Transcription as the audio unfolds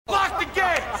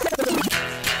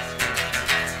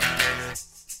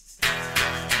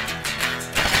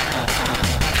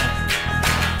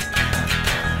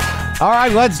All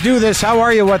right, let's do this. How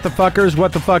are you, what the fuckers,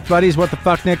 what the fuck buddies, what the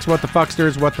fuck nicks, what the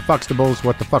fucksters, what the fuckstables,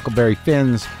 what the fuckleberry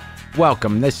fins?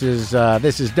 Welcome. This is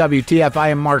WTF. I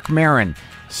am Marc Maron.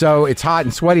 So it's hot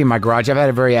and sweaty in my garage. I've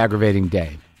had a very aggravating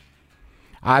day.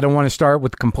 I don't want to start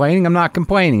with complaining. I'm not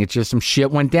complaining. It's just some shit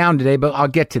went down today, but I'll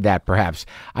get to that perhaps.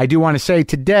 I do want to say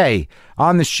today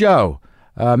on the show,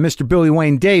 Mr. Billy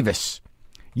Wayne Davis,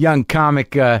 young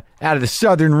comic out of the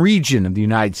southern region of the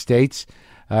United States.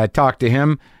 Talk to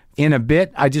him in a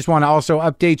bit. I just want to also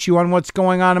update you on what's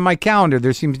going on in my calendar.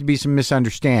 There seems to be some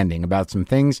misunderstanding about some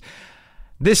things.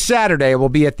 This Saturday, we'll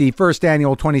be at the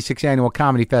 26th Annual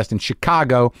Comedy Fest in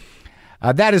Chicago.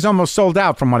 That is almost sold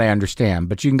out from what I understand,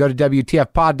 but you can go to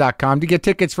WTFpod.com to get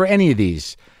tickets for any of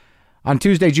these. On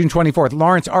Tuesday, June 24th,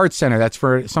 Lawrence Arts Center. That's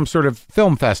for some sort of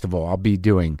film festival I'll be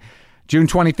doing. June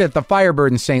 25th, the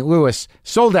Firebird in St. Louis.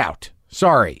 Sold out.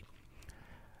 Sorry.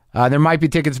 There might be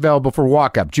tickets available for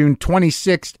walk-up. June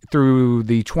 26th through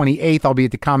the 28th, I'll be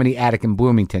at the Comedy Attic in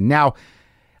Bloomington. Now,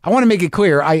 I want to make it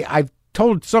clear, I've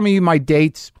told some of you my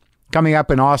dates coming up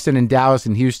in Austin and Dallas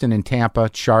and Houston and Tampa,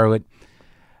 Charlotte,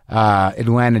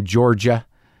 Atlanta, Georgia.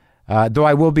 Though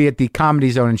I will be at the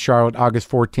Comedy Zone in Charlotte August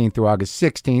 14th through August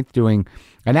 16th doing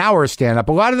an hour of stand-up.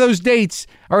 A lot of those dates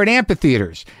are at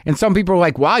amphitheaters. And some people are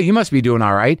like, wow, you must be doing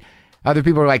all right. Other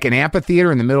people are like, an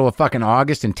amphitheater in the middle of fucking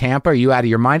August in Tampa? Are you out of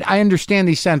your mind? I understand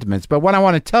these sentiments. But what I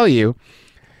want to tell you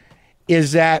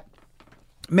is that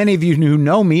many of you who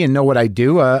know me and know what I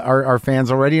do are fans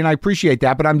already, and I appreciate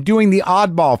that. But I'm doing the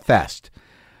Oddball Fest.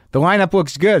 The lineup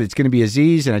looks good. It's going to be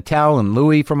Aziz and Attell and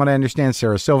Louie, from what I understand,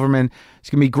 Sarah Silverman. It's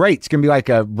going to be great. It's going to be like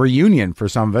a reunion for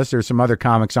some of us. There's some other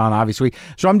comics on, obviously.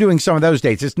 So I'm doing some of those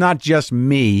dates. It's not just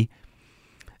me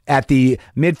at the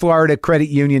Mid-Florida Credit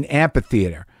Union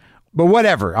Amphitheater. But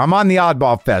whatever. I'm on the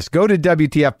Oddball Fest. Go to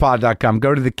WTFpod.com.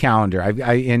 Go to the calendar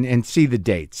and see the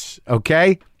dates.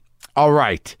 Okay? All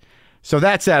right. So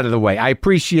that's out of the way. I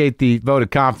appreciate the vote of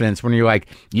confidence when you're like,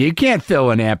 you can't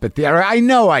fill an amphitheater. I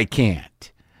know I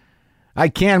can't. I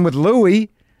can with Louie.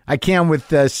 I can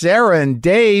with Sarah and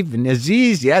Dave and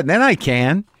Aziz. Yeah, then I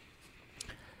can.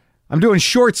 I'm doing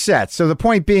short sets. So the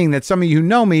point being that some of you who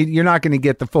know me, you're not going to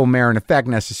get the full Maron effect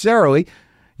necessarily.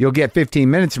 You'll get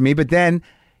 15 minutes from me. But then,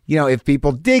 you know, if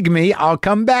people dig me, I'll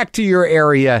come back to your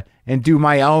area and do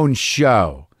my own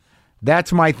show.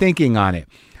 That's my thinking on it.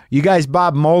 You guys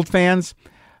Bob Mould fans?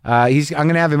 I'm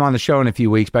going to have him on the show in a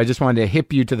few weeks, but I just wanted to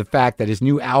hip you to the fact that his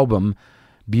new album,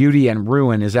 Beauty and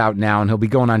Ruin, is out now, and he'll be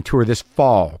going on tour this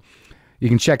fall. You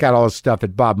can check out all his stuff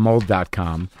at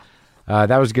bobmould.com.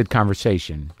 That was a good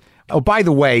conversation. Oh, by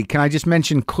the way, can I just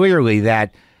mention clearly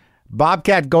that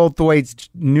Bobcat Goldthwait's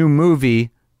new movie,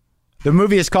 the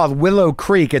movie is called Willow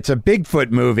Creek. It's a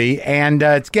Bigfoot movie, and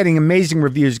it's getting amazing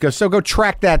reviews. So go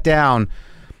track that down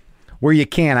where you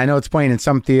can. I know it's playing in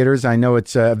some theaters. I know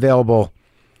it's available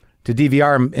to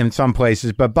DVR in some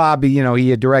places. But Bobby, you know, he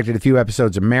had directed a few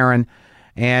episodes of Maron,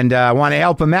 and I want to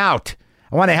help him out.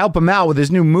 I want to help him out with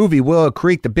his new movie, Willow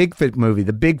Creek, the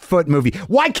Bigfoot movie.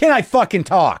 Why can't I fucking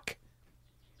talk?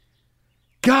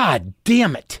 God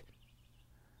damn it.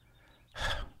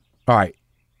 All right.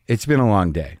 It's been a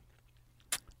long day.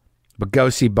 But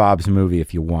go see Bob's movie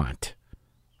if you want.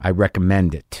 I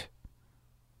recommend it.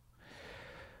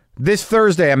 This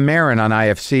Thursday, I'm Maron on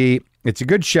IFC. It's a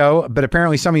good show, but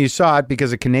apparently some of you saw it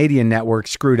because a Canadian network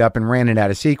screwed up and ran it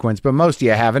out of sequence, but most of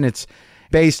you haven't. It's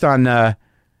based on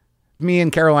me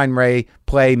and Caroline Ray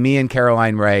play Me and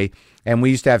Caroline Ray, and we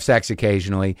used to have sex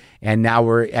occasionally, and now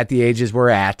we're at the ages we're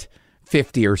at,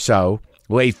 50 or so,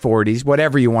 late 40s,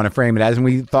 whatever you want to frame it as, and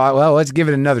we thought, well, let's give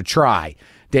it another try.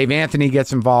 Dave Anthony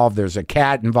gets involved. There's a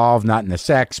cat involved, not in the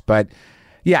sex, but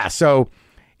yeah, so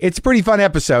it's a pretty fun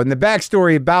episode. And the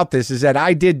backstory about this is that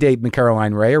I did date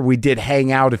Caroline Ray, or we did hang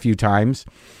out a few times,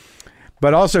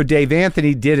 but also Dave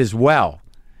Anthony did as well.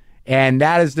 And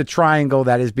that is the triangle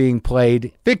that is being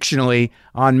played fictionally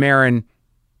on Maron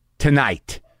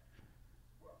tonight.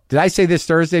 Did I say this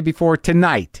Thursday before?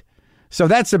 Tonight. So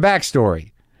that's the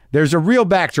backstory. There's a real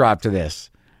backdrop to this.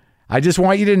 I just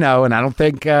want you to know, and I don't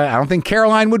think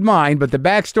Caroline would mind, but the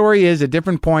backstory is at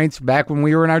different points back when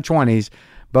we were in our 20s,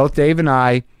 both Dave and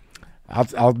I,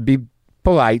 I'll be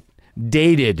polite,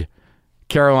 dated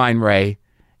Caroline Ray,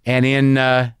 and in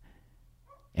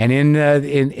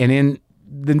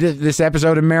this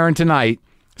episode of Maron tonight,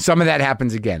 some of that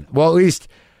happens again. Well, at least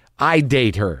I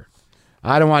date her.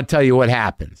 I don't want to tell you what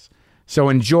happens. So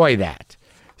enjoy that.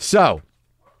 So,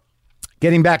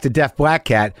 getting back to Deaf Black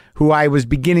Cat, who I was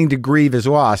beginning to grieve his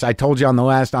loss. I told you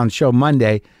on show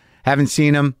Monday, haven't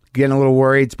seen him, getting a little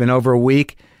worried. It's been over a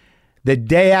week. The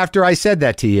day after I said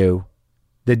that to you,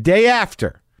 the day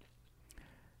after,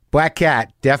 Black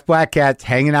cat, deaf black cat,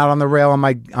 hanging out on the rail on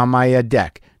my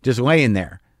deck, just laying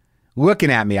there,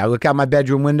 looking at me. I look out my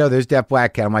bedroom window. There's deaf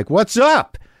black cat. I'm like, "What's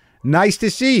up? Nice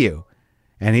to see you."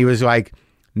 And he was like,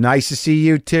 "Nice to see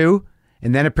you too."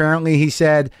 And then apparently he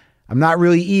said, "I'm not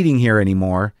really eating here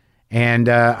anymore, and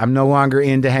I'm no longer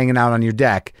into hanging out on your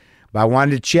deck. But I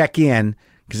wanted to check in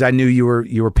because I knew you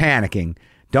were panicking.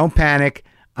 Don't panic.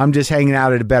 I'm just hanging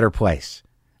out at a better place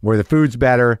where the food's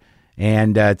better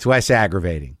and it's less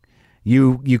aggravating.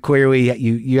 You clearly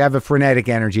you have a frenetic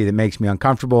energy that makes me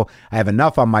uncomfortable. I have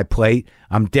enough on my plate.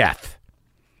 I'm deaf."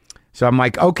 So I'm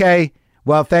like, "Okay,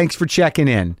 well, thanks for checking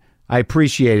in. I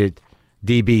appreciate it,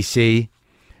 DBC."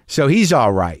 So he's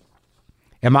all right.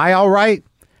 Am I all right?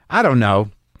 I don't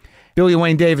know. Billy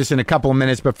Wayne Davis in a couple of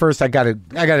minutes, but first I gotta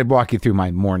walk you through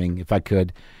my morning if I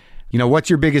could. What's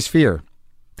your biggest fear?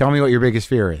 Tell me what your biggest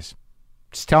fear is.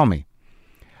 Just tell me.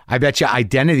 I bet you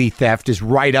identity theft is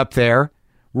right up there.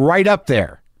 Right up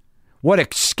there. What a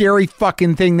scary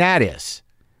fucking thing that is.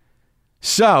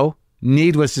 So,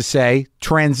 needless to say,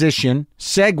 transition,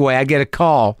 segue, I get a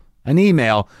call, an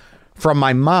email from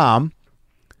my mom.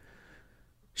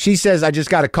 She says, "I just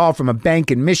got a call from a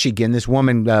bank in Michigan." This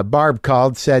woman, Barb,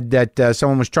 called, said that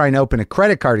someone was trying to open a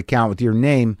credit card account with your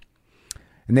name,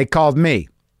 and they called me.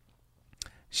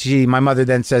 My mother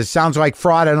then says, "Sounds like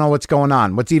fraud. I don't know what's going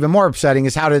on." What's even more upsetting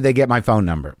is how did they get my phone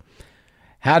number?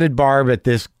 How did Barb at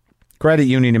this credit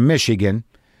union in Michigan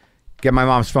get my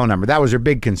mom's phone number? That was her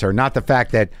big concern, not the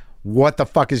fact that what the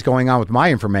fuck is going on with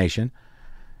my information.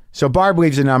 So Barb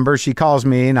leaves a number. She calls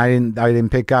me, and I didn't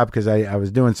pick up because I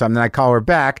was doing something. Then I call her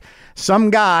back. Some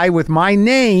guy with my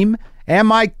name and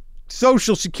my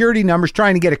social security numbers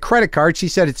trying to get a credit card. She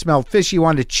said it smelled fishy,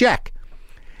 wanted to check.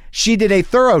 She did a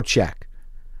thorough check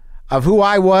of who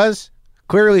I was,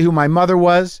 clearly who my mother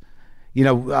was,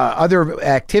 other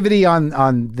activity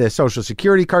on the social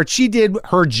security card. She did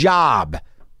her job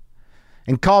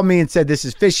and called me and said, "This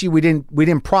is fishy. We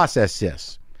didn't process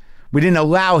this. We didn't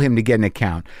allow him to get an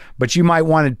account, but you might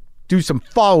want to do some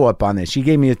follow-up on this." She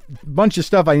gave me a bunch of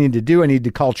stuff I needed to do. I needed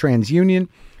to call TransUnion.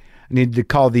 I needed to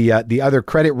call the other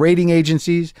credit rating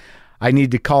agencies. I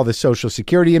needed to call the Social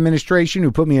Security Administration,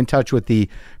 who put me in touch with the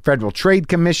Federal Trade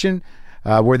Commission,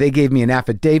 where they gave me an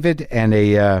affidavit and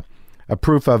a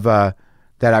proof of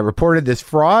that I reported this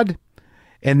fraud.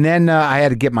 And then I had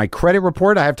to get my credit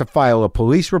report. I have to file a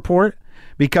police report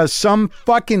because some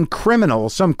fucking criminal,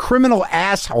 some criminal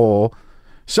asshole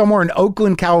somewhere in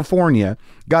Oakland, California,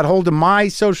 got hold of my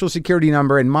social security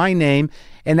number and my name.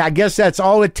 And I guess that's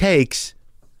all it takes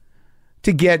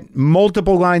to get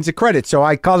multiple lines of credit. So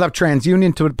I called up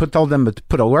TransUnion told them to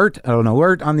put an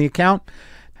alert on the account.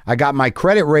 I got my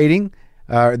credit rating,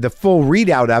 the full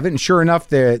readout of it. And sure enough,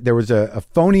 there was a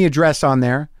phony address on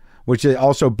there, which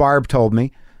also Barb told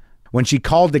me when she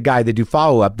called the guy to do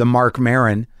follow-up, the Marc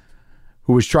Maron,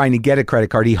 who was trying to get a credit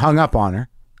card. He hung up on her.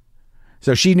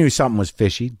 So she knew something was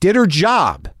fishy, did her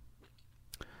job.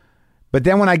 But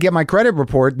then when I get my credit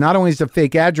report, not only is the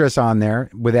fake address on there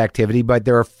with activity, but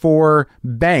there are 4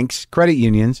 banks, credit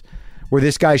unions, where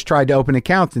this guy's tried to open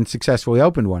accounts and successfully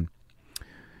opened one.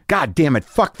 God damn it.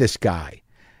 Fuck this guy.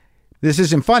 This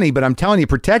isn't funny, but I'm telling you,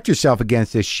 protect yourself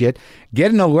against this shit.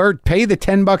 Get an alert. Pay the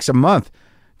 $10 a month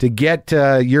to get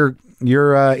your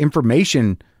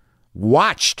information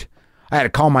watched. I had to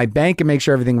call my bank and make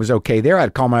sure everything was okay there. I had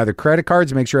to call my other credit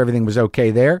cards and make sure everything was okay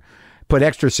there. Put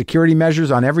extra security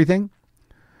measures on everything.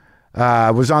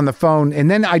 Was on the phone.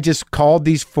 And then I just called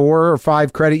these 4 or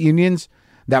 5 credit unions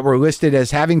that were listed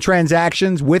as having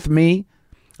transactions with me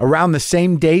around the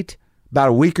same date, about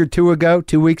a week or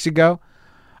 2 weeks ago.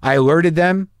 I alerted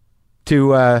them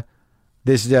to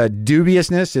this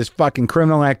dubiousness, this fucking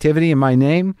criminal activity in my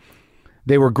name.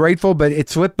 They were grateful, but it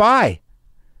slipped by.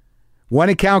 One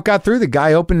account got through. The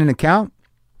guy opened an account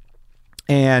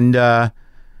and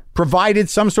provided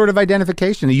some sort of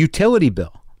identification, a utility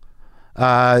bill,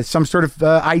 some sort of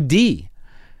ID.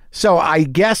 So I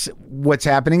guess what's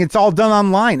happening, it's all done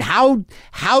online.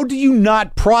 How do you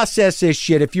not process this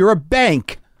shit if you're a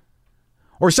bank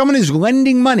or someone who's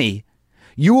lending money?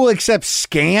 You will accept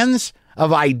scans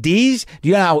of IDs? Do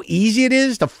you know how easy it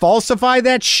is to falsify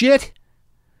that shit?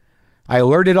 I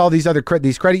alerted all these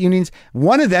credit unions.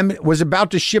 One of them was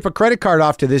about to ship a credit card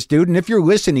off to this dude. And if you're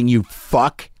listening, you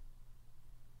fuck.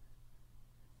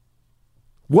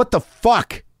 What the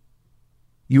fuck?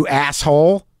 You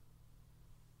asshole.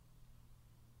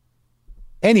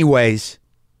 Anyways,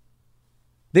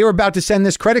 they were about to send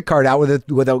this credit card out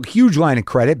with a huge line of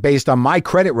credit based on my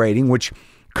credit rating, which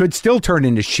could still turn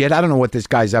into shit. I don't know what this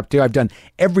guy's up to. I've done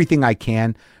everything I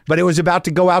can, but it was about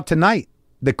to go out tonight.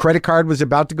 The credit card was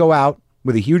about to go out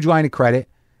with a huge line of credit,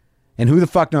 And who the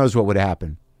fuck knows what would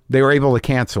happen? They were able to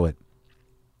cancel it.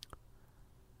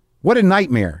 What a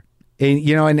nightmare.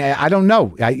 And I don't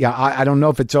know. I don't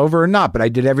know if it's over or not, but I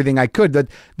did everything I could.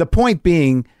 The point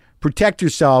being, protect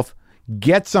yourself,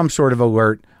 get some sort of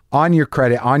alert on your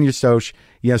credit, on your social,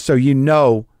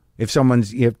 so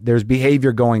if there's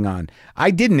behavior going on.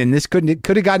 I didn't, and this could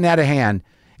have gotten out of hand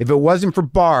if it wasn't for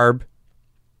Barb,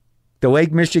 the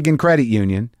Lake Michigan Credit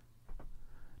Union,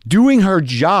 doing her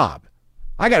job.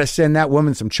 I got to send that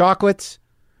woman some chocolates,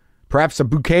 perhaps a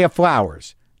bouquet of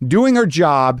flowers, doing her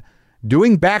job,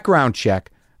 doing background check,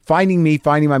 finding me,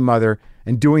 finding my mother,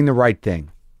 and doing the right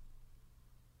thing.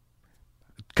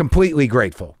 Completely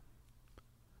grateful.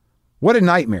 What a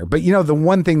nightmare. But the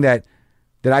one thing that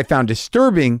I found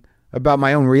disturbing about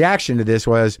my own reaction to this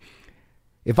was,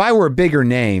 if I were a bigger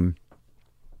name,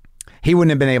 he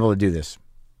wouldn't have been able to do this.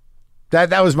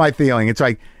 That was my feeling. It's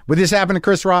like, would this happen to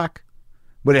Chris Rock?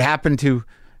 Would it happen to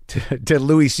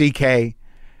Louis C.K.?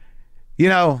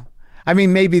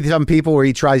 Maybe some people where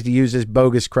he tries to use this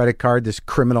bogus credit card, this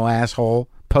criminal asshole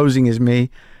posing as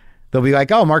me, they'll be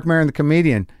like, oh, Marc Maron, the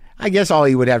comedian. I guess all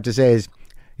he would have to say is,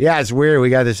 yeah, it's weird. We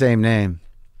got the same name.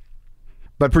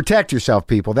 But protect yourself,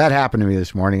 people. That happened to me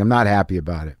this morning. I'm not happy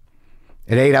about it.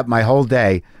 It ate up my whole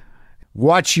day.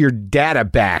 Watch your data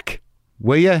back,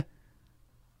 will you?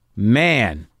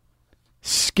 Man,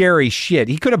 scary shit.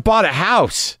 He could have bought a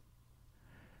house.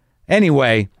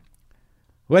 Anyway,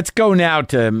 let's go now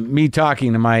to me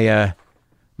talking to my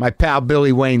pal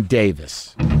Billy Wayne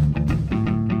Davis.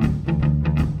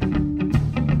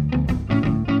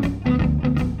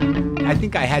 I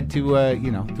think I had to,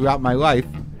 throughout my life,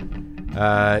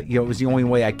 it was the only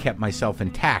way I kept myself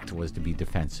intact was to be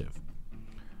defensive.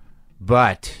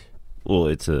 But,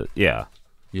 well,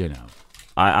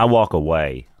 I walk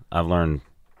away. I've learned,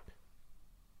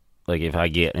 like, if I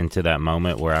get into that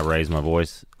moment where I raise my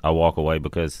voice, I walk away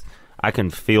because I can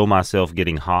feel myself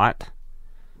getting hot.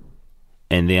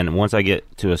 And then once I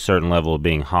get to a certain level of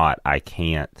being hot, I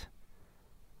can't.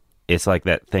 It's like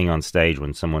that thing on stage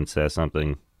when someone says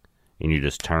something and you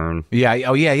just turn. Yeah.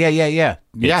 Oh, yeah.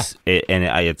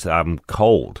 I'm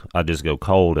cold. I just go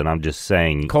cold, and I'm just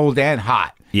saying. Cold and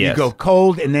hot. Yes. You go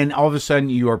cold, and then all of a sudden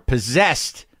you are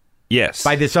possessed. Yes.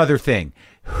 By this other thing.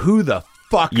 Who the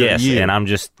fuck are you? Yes, and I'm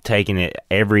just taking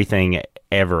everything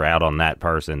ever out on that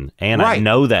person. And right. I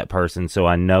know that person, so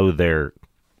I know their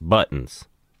buttons,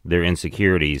 their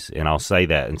insecurities, and I'll say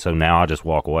that. And so now I just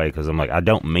walk away because I'm like, I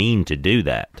don't mean to do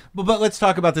that. But let's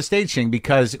talk about the stage thing,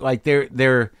 because like I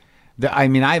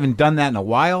haven't done that in a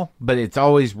while, but it's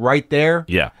always right there.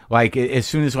 Yeah. Like as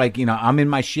soon as I'm in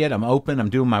my shit, I'm open,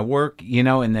 I'm doing my work,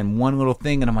 and then one little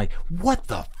thing and I'm like, what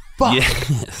the fuck?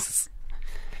 Yes.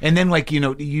 And then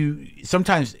you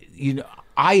sometimes,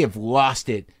 I have lost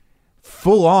it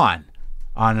full on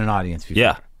an audience before.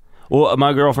 Yeah. Well,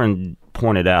 my girlfriend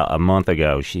pointed out a month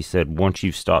ago, she said, once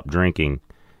you've stopped drinking,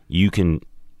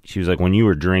 she was like, when you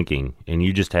were drinking and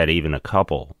you just had even a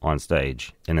couple on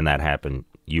stage and then that happened,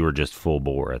 you were just full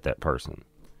bore at that person.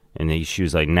 And she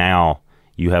was like, now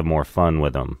you have more fun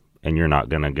with them and you're not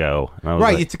going to go. Right.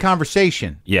 Like, it's a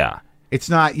conversation. Yeah. It's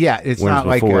not, it's whereas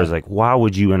not before, like... it's like, why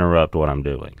would you interrupt what I'm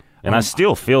doing? And I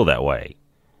still feel that way.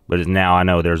 But now I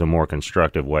know there's a more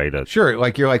constructive way to... Sure,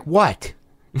 like you're like, what?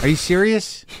 Are you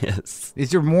serious? Yes.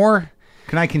 Is there more?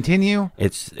 Can I continue?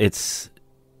 It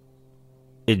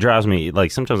drives me,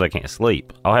 like, sometimes I can't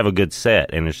sleep. I'll have a good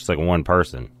set, and it's just like one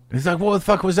person. It's like, what the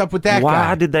fuck was up with that guy?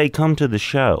 Why did they come to the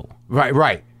show?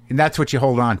 Right. And that's what you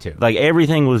hold on to. Like,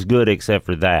 everything was good except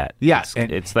for that. Yes.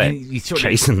 It's that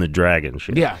chasing the dragon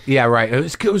shit. Yeah, right.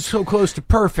 It was so close to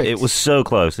perfect. It was so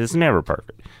close. It's never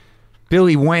perfect.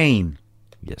 Billy Wayne.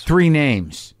 Yes. 3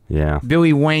 names. Yeah.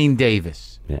 Billy Wayne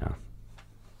Davis. Yeah.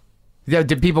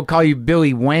 Did people call you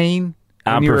Billy Wayne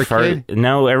when you were a kid?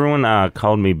 No, everyone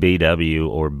called me BW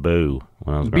or Boo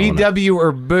when I was growing up. BW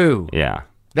or Boo. Yeah.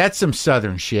 That's some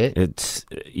Southern shit.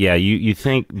 You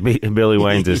think Billy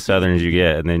Wayne's as Southern as you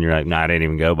get, and then you're like, I didn't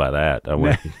even go by that. I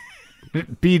went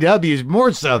BW is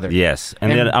more Southern. Yes, and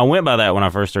then I went by that when I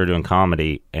first started doing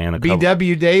comedy. And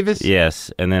BW Davis? Yes,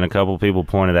 and then a couple people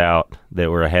pointed out that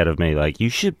were ahead of me, like, you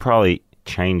should probably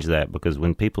change that, because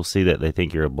when people see that, they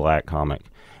think you're a black comic.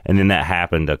 And then that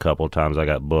happened a couple of times. I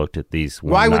got booked at these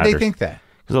one-nighters. Why would they think that?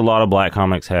 Because a lot of black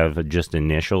comics have just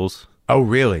initials. Oh,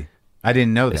 really? I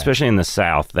didn't know that. Especially in the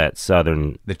South, that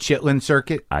Southern... The Chitlin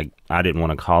Circuit? I didn't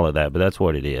want to call it that, but that's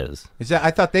what it is.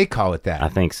 I thought they call it that. I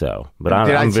think so. But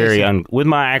I'm very... with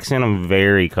my accent, I'm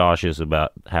very cautious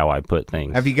about how I put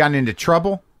things. Have you gotten into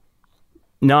trouble?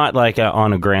 Not like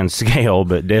on a grand scale,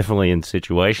 but definitely in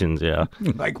situations, yeah.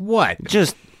 Like what?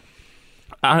 Just...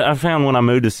 I found when I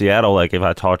moved to Seattle, like if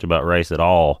I talked about race at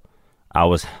all, I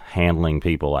was handling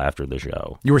people after the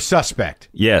show. You were suspect.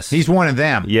 Yes. He's one of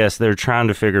them. Yes, they're trying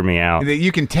to figure me out.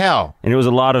 You can tell. And it was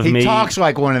a lot of me. He talks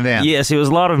like one of them. Yes, it was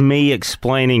a lot of me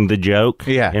explaining the joke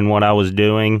and what I was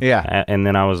doing. Yeah. And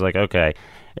then I was like, okay.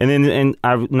 And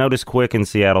I've noticed quick in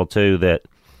Seattle, too, that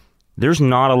there's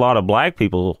not a lot of black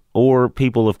people or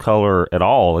people of color at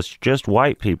all. It's just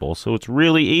white people. So it's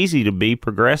really easy to be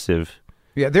progressive.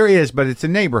 Yeah, there is, but it's a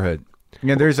neighborhood.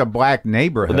 There's a black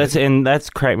neighborhood. That's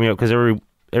cracked me up because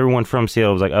everyone from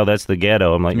Seattle was like, oh, that's the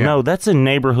ghetto. I'm like, no, that's a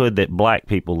neighborhood that black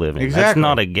people live in. Exactly. That's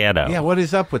not a ghetto. Yeah, what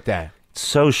is up with that? It's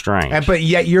so strange. But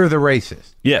yet you're the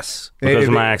racist. Yes, because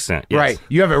of my accent. Yes. Right.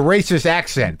 You have a racist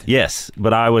accent. Yes,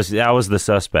 but I was the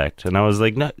suspect. And I was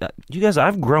like, no, you guys,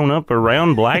 I've grown up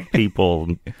around black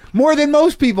people. More than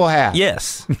most people have.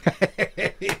 Yes.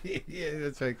 Yeah,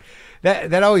 that's like,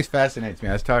 that always fascinates me.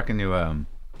 I was talking to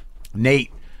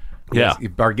Nate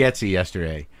Bargatze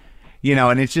yesterday,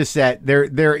 and it's just that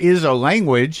there is a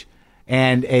language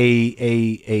and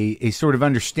a sort of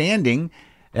understanding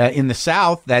in the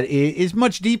South that is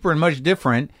much deeper and much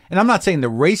different. And I'm not saying the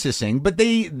racist thing, but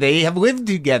they have lived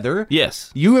together.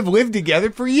 Yes. You have lived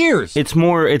together for years. It's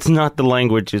not the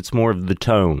language, it's more of the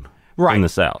tone in the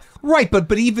South. Right, but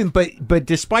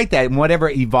despite that, and whatever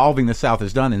evolving the South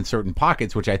has done in certain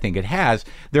pockets, which I think it has,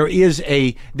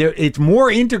 it's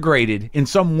more integrated in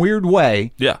some weird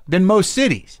way than most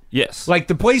cities. Yes. Like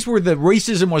the place where the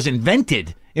racism was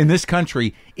invented in this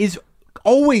country is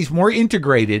always more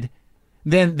integrated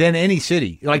than any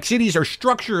city. Like cities are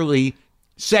structurally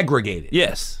segregated.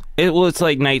 Yes. It's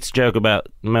like Nate's joke about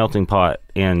melting pot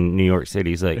in New York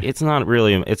City. He's like, it's not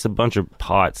really, it's a bunch of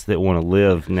pots that want to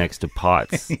live next to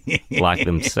pots like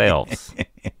themselves.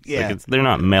 Yeah. Like they're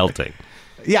not melting.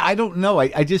 Yeah, I don't know.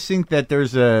 I just think that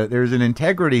there's an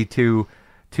integrity to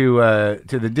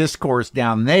the discourse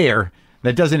down there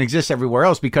that doesn't exist everywhere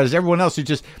else, because everyone else is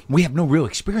just, we have no real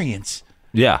experience.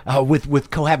 Yeah.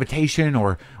 With cohabitation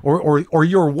or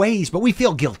your ways, but we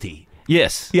feel guilty.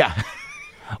 Yes. Yeah.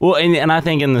 Well, and I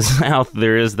think in the South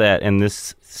there is that, and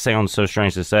this sounds so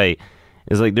strange to say,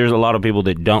 is like there's a lot of people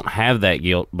that don't have that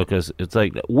guilt because it's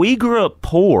like we grew up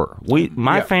poor.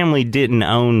 My family didn't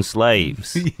own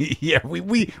slaves. Yeah,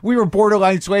 we were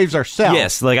borderline slaves ourselves.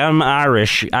 Yes, like I'm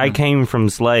Irish. I came from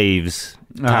slaves,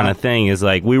 kind of thing. Is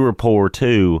like we were poor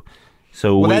too.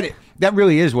 So that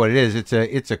really is what it is.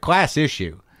 It's a class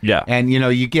issue. Yeah. And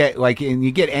you get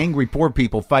angry poor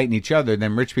people fighting each other,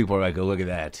 then rich people are like, oh, look at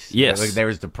that. Yes. Look,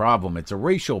 there's the problem. It's a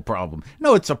racial problem.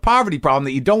 No, it's a poverty problem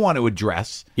that you don't want to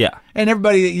address. Yeah. And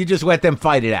everybody, you just let them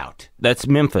fight it out. That's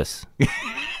Memphis.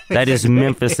 That is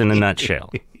Memphis in a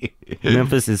nutshell.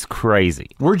 Memphis is crazy.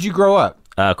 Where'd you grow up?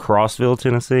 Crossville,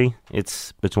 Tennessee.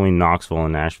 It's between Knoxville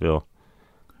and Nashville.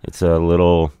 It's a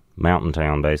little mountain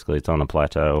town, basically. It's on a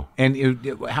plateau.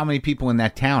 And how many people in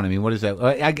that town? I mean, what is that?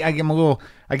 I get a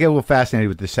little fascinated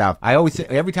with the South. I always say,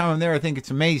 every time I'm there, I think it's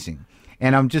amazing,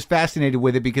 and I'm just fascinated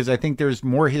with it because I think there's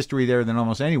more history there than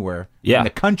almost anywhere in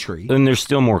the country. And there's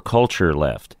still more culture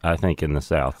left, I think, in the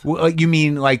South. Well, you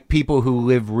mean like people who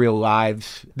live real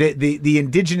lives, the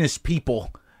indigenous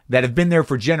people that have been there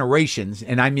for generations,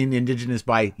 and I mean indigenous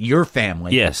by your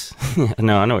family. Yes.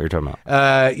 No, I know what you're talking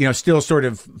about. Still sort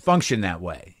of function that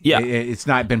way. Yeah. It's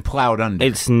not been plowed under.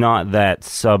 It's not that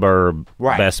suburb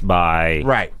Best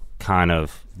Buy kind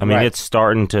of. I mean, it's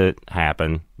starting to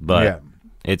happen, but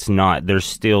it's not. There's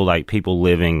still like people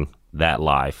living that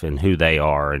life and who they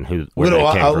are and where they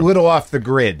came from. A little off the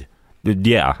grid.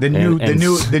 Yeah. The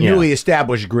newly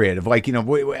established grid of like,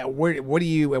 where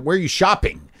are you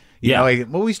shopping?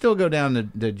 We still go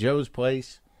down to Joe's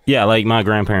place. Yeah, like my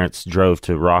grandparents drove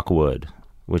to Rockwood,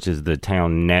 which is the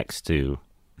town next to,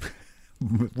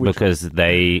 because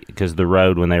the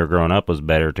road when they were growing up was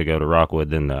better to go to Rockwood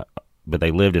but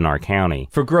they lived in our county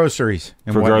for groceries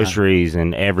and groceries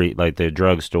and the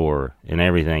drugstore and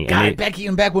everything. God, back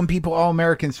when all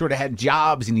Americans sort of had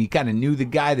jobs and you kind of knew the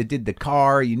guy that did the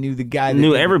car, you knew the guy that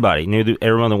knew everybody,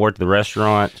 everyone that worked at the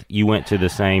restaurant. You went to the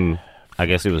same. I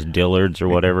guess it was Dillard's or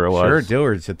whatever it was. Sure,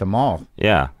 Dillard's at the mall.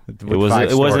 Yeah, it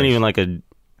wasn't even like in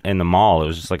the mall. It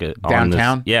was just like a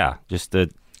downtown. Just a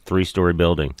 3-story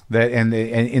building. And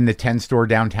in the 10-store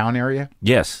downtown area.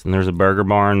 Yes, and there's a Burger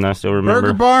Barn that I still remember.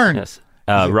 Burger Barn. Yes,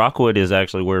 Rockwood is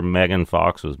actually where Megan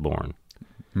Fox was born.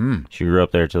 She grew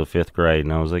up there till 5th grade,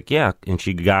 and I was like, yeah, and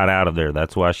she got out of there.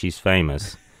 That's why she's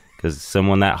famous, because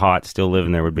someone that hot still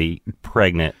living there would be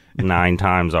pregnant 9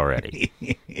 times already,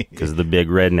 because the big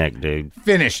redneck dude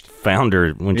found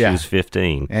her when she was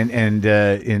 15 and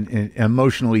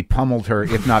emotionally pummeled her,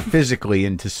 if not physically,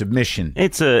 into submission.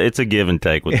 It's a give and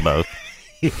take with both.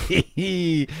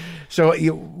 So,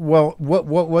 what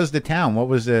was the town? What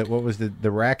was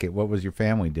the racket? What was your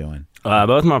family doing?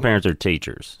 Both my parents are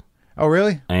teachers. Oh,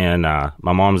 really? And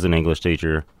my mom's an English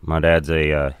teacher. My dad's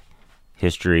a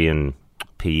history and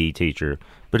PE teacher,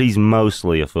 but he's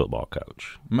mostly a football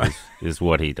coach, is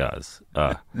what he does.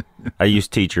 I use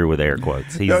teacher with air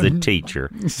quotes. He's the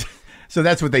teacher. So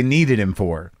that's what they needed him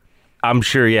for. I'm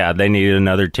sure, yeah, they needed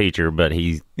another teacher, but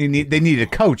they needed a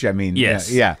coach, I mean.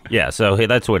 Yes. Yeah. Yeah, so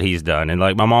that's what he's done. And,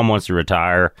 like, my mom wants to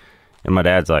retire, and my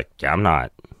dad's like, yeah, I'm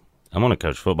going to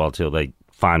coach football till they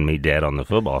find me dead on the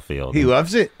football field. He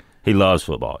loves it? He loves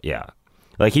football, yeah.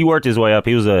 Like, he worked his way up.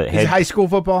 He was a head... high school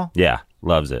football? Yeah,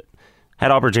 loves it. Had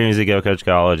opportunities to go coach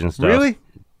college and stuff. Really?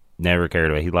 Never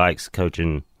cared about it. He likes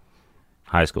coaching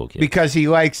high school kids. Because he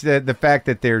likes the fact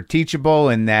that they're teachable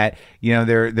and that,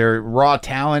 they're raw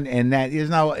talent, and that it's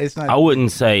not. I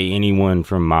wouldn't say anyone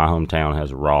from my hometown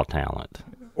has raw talent.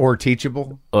 Or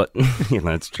teachable? Yeah,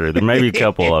 that's true. There may be a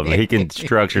couple of them. He can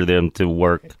structure them to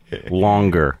work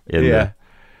longer.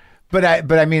 But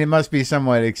I mean, it must be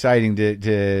somewhat exciting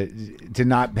to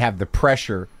not have the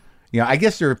pressure. I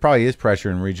guess there probably is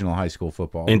pressure in regional high school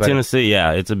football. In Tennessee,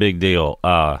 yeah, it's a big deal.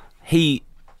 He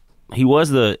was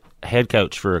the head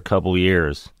coach for a couple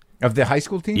years. Of the high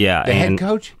school team? Yeah. The head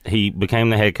coach? He became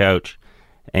the head coach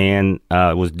and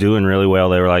was doing really well.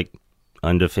 They were like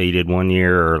undefeated one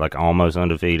year or like almost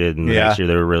undefeated, and the next year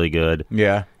they were really good.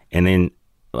 Yeah. And then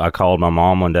I called my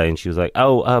mom one day, and she was like,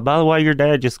 oh, by the way, your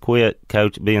dad just quit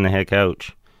being the head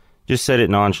coach. Just said it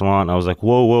nonchalant. And I was like,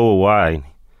 whoa, why?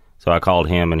 So I called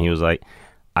him, and he was like,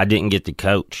 I didn't get to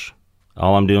coach.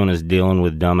 All I'm doing is dealing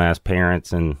with dumbass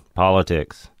parents and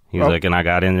politics. He was like, and I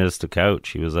got into this to coach.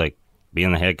 He was like,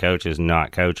 being the head coach is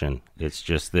not coaching. It's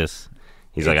just this.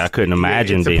 He's like, I couldn't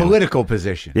imagine it's being a political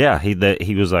position. Yeah,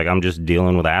 he was like, I'm just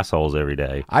dealing with assholes every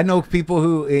day. I know people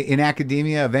who in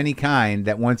academia of any kind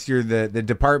that once you're the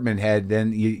department head,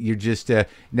 then you're just then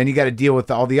you got to deal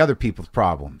with all the other people's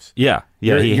problems. Yeah,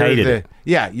 he hated it.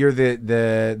 Yeah, you're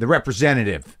the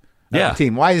representative of the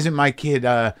team. Why isn't my kid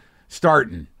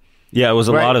starting? Yeah, it was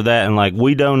a lot of that, and like,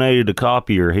 we donated a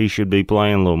copier, he should be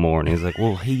playing a little more. And he's like,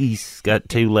 well, he's got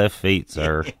 2 left feet,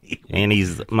 sir, and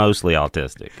he's mostly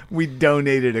autistic. We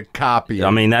donated a copier. I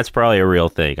mean, that's probably a real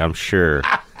thing, I'm sure.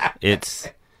 It's,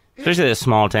 especially a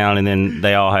small town, and then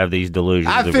they all have these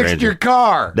delusions I of fixed grandeur. your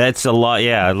car. That's a lot,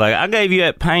 yeah. Like, I gave you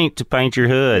that paint to paint your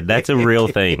hood. That's a real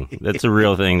thing. That's a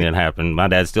real thing that happened. My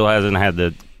dad still hasn't had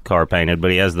the car painted,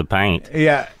 but he has the paint.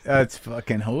 Yeah, that's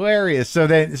fucking hilarious. So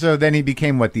then he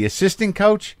became what, the assistant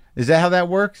coach? Is that how that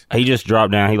works? He just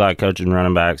dropped down. He liked coaching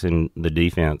running backs in the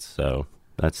defense, so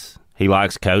he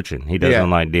likes coaching. He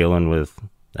doesn't like dealing with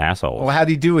assholes. Well, how'd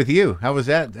he do with you? How was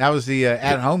that? How was the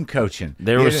at-home coaching?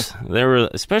 There were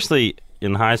especially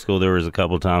in high school. There was a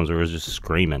couple times where it was just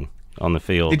screaming on the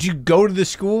field. Did you go to the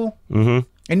school? Mm-hmm.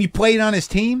 And you played on his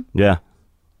team? Yeah.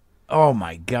 Oh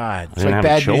my God! I didn't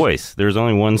have a choice. There was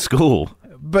only one school.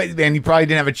 And you probably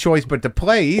didn't have a choice but to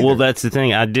play either. Well, that's the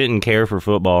thing. I didn't care for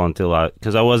football until I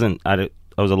was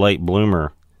a late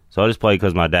bloomer, so I just played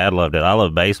because my dad loved it. I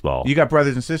love baseball. You got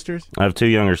brothers and sisters? I have 2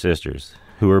 younger sisters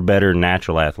who are better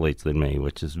natural athletes than me,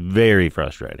 which is very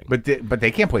frustrating. But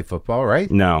they can't play football,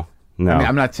 right? No. I mean,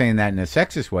 I'm not saying that in a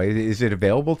sexist way. Is it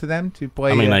available to them to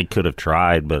play? I mean, they could have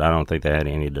tried, but I don't think they had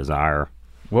any desire.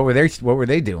 What were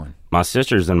they doing? My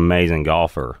sister's an amazing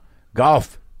golfer.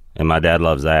 Golf. And my dad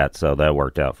loves that, so that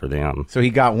worked out for them. So he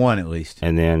got one at least.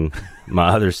 And then my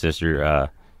other sister,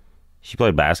 she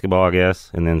played basketball, I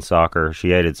guess, and then soccer. She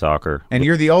hated soccer. And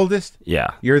you're the oldest?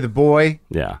 Yeah. You're the boy?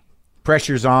 Yeah.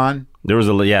 Pressure's on? There was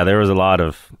a lot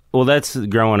of, well, that's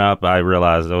growing up, I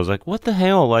realized, I was like, what the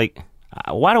hell? Like,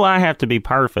 why do I have to be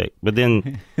perfect? But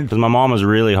then, because my mom was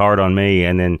really hard on me,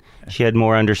 and then she had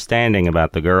more understanding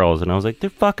about the girls, and I was like, they're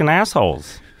fucking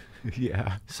assholes.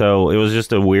 Yeah. So it was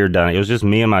just a weird dynamic. It was just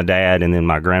me and my dad, and then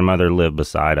my grandmother lived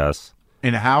beside us.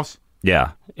 In a house?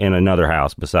 Yeah, in another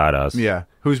house beside us. Yeah.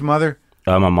 Whose mother?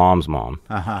 My mom's mom.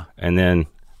 Uh-huh. And then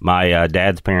my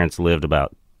dad's parents lived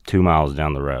about 2 miles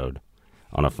down the road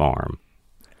on a farm.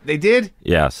 They did?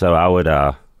 Yeah, so I would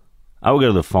go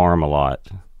to the farm a lot.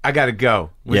 I got to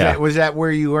go. Was that where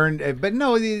you learned? But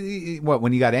no, what,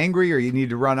 when you got angry or you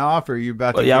need to run off or you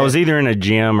about to I was either in a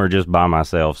gym or just by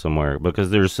myself somewhere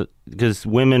because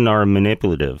women are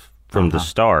manipulative from the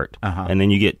start. And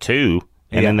then you get 2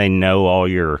 and then they know all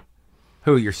your...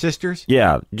 Who, your sisters?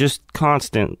 Yeah, just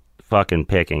constant fucking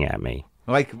picking at me.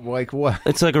 Like what?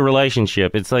 It's like a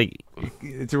relationship. It's like...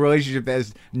 It's a relationship that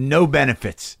has no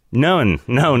benefits.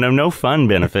 No fun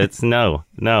benefits. No.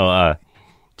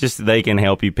 Just they can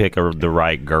help you pick the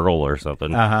right girl or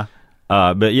something. Uh-huh.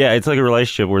 But yeah, it's like a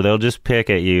relationship where they'll just pick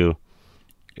at you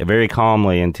very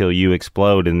calmly until you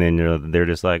explode, and then they're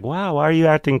just like, wow, why are you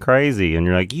acting crazy? And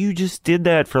you're like, you just did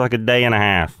that for like a day and a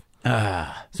half.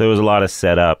 So it was a lot of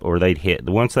setup, or they'd hit.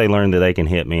 Once they learned that they can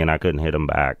hit me and I couldn't hit them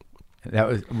back. That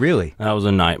was really? That was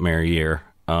a nightmare year.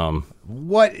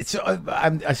 What? So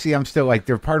I'm still like,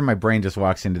 part of my brain just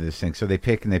walks into this thing. So they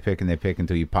pick and they pick and they pick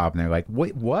until you pop, and they're like,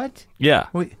 wait, what? Yeah.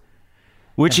 Wait.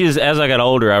 Which is, as I got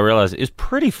older, I realized it's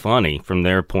pretty funny from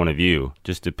their point of view,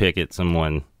 just to pick at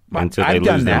someone until they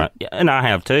lose them. Yeah, and I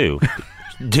have too.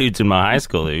 Dudes in my high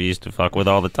school that we used to fuck with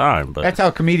all the time. But that's how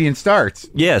a comedian starts.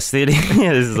 Yes, it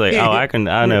is. Like,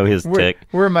 I know his tick.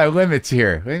 Where are my limits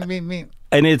here?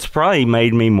 And it's probably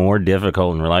made me more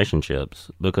difficult in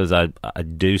relationships because I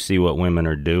do see what women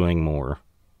are doing more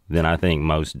than I think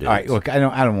most do. All right, look, I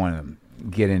don't want to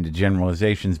get into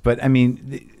generalizations, but I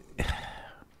mean,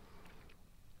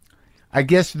 I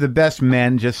guess the best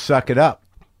men just suck it up.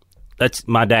 That's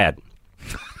my dad.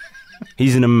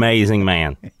 He's an amazing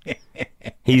man.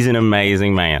 He's an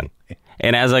amazing man.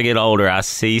 And as I get older, I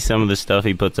see some of the stuff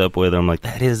he puts up with. I'm like,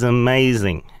 that is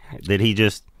amazing. That he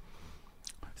just...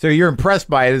 So you're impressed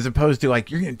by it as opposed to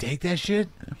like, you're going to take that shit?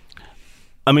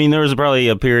 I mean, there was probably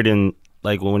a period in,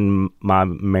 like, when my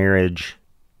marriage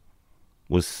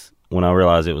was... When I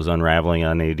realized it was unraveling,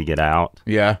 I needed to get out.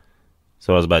 Yeah.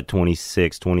 So I was about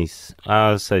 26,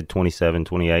 I would say 27,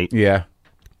 28. Yeah.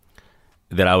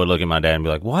 That I would look at my dad and be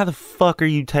like, why the fuck are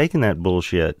you taking that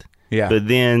bullshit? Yeah. But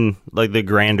then, like, the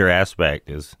grander aspect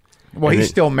is... Well, he's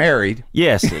still married.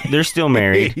 Yes, they're still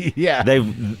married. Yeah.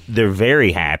 They're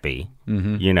very happy.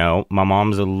 Mm-hmm. You know, my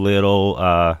mom's a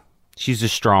little... she's a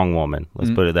strong woman,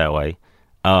 let's put it that way.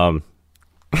 A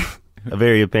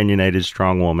very opinionated,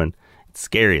 strong woman. It's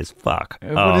scary as fuck.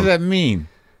 What does that mean?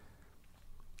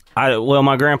 Well,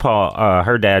 my grandpa,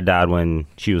 her dad died when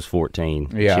she was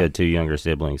 14. Yeah. She had 2 younger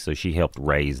siblings, so she helped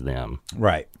raise them.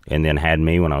 Right. And then had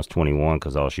me when I was 21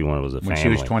 because all she wanted was a family. When she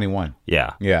was 21.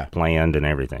 Yeah. Yeah. Planned and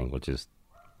everything, which is...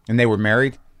 And they were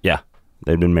married? Yeah.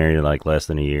 They'd been married like less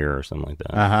than a year or something like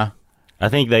that. Uh-huh. I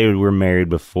think they were married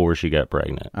before she got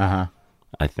pregnant. Uh-huh.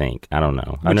 I think. I don't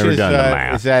know. I've never done the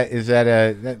math.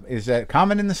 Is that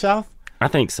common in the South? I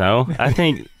think so. I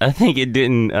think it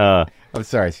didn't... I'm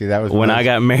sorry. See, that was when I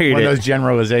got married. One of those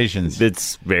generalizations.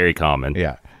 It's very common.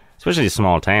 Yeah. Especially a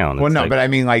small town. Well, no, but I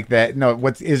mean like that. No,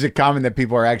 is it common that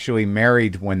people are actually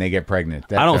married when they get pregnant?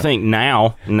 I don't think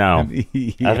now. No.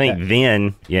 Yeah. I think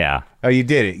then, yeah. Oh, you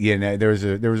did it. You know, there was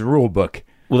a rule book.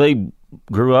 Well, they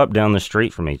grew up down the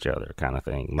street from each other kind of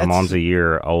thing. My mom's a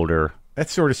year older.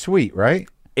 That's sort of sweet, right?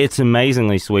 It's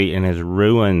amazingly sweet and has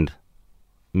ruined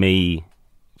me,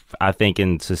 I think,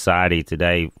 in society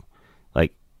today.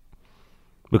 Like,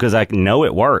 because I know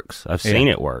it works. I've seen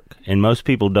it work. And most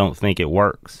people don't think it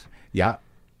works. Yeah.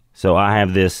 So I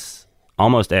have this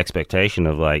almost expectation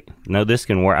of like, no, this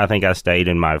can work. I think I stayed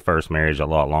in my first marriage a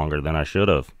lot longer than I should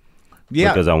have.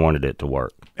 Yeah. Because I wanted it to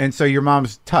work. And so your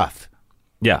mom's tough.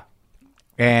 Yeah.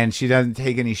 And she doesn't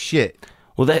take any shit.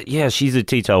 Well, she's a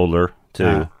teetotaler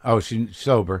too. She's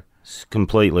sober.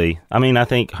 Completely. I mean, I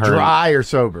think her... Dry or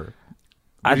sober?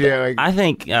 I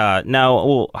think,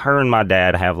 no, well, her and my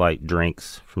dad have, like,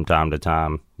 drinks from time to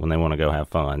time when they want to go have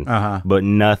fun. Uh-huh. But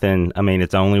nothing, I mean,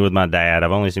 it's only with my dad.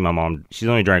 I've only seen my mom, she's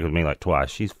only drank with me, like, twice.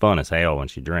 She's fun as hell when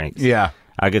she drinks. Yeah.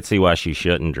 I could see why she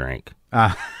shouldn't drink.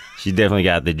 She definitely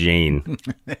got the gene.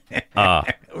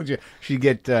 She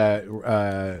get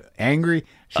angry?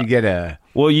 She get a...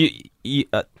 Well,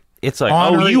 it's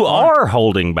like, you are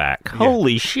holding back. Yeah.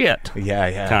 Holy shit.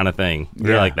 Yeah. Kind of thing.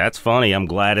 You're like, that's funny. I'm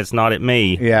glad it's not at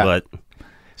me. Yeah. But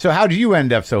so how do you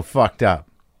end up so fucked up?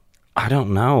 I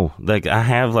don't know. Like, I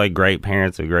have, like, great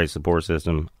parents, a great support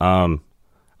system. I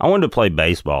wanted to play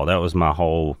baseball. That was my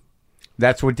whole...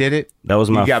 That's what did it? That was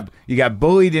my... You got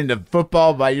bullied into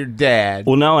football by your dad.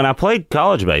 Well, no, and I played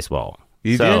college baseball.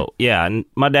 You did? Yeah, and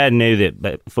my dad knew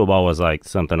that football was, like,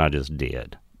 something I just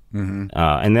did. Mm-hmm.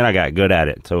 And then I got good at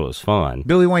it, so it was fun.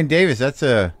 Billy Wayne Davis, that's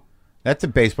a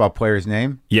baseball player's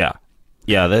name. Yeah.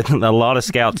 Yeah, a lot of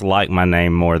scouts like my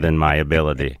name more than my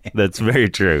ability. That's very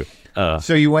true.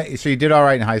 So you did all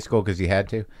right in high school because you had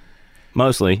to?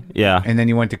 Mostly, yeah. And then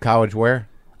you went to college where?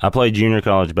 I played junior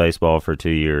college baseball for 2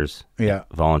 years. Yeah.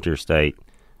 Volunteer state.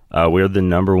 We're the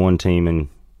 #1 team in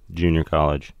junior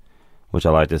college, which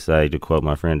I like to say, to quote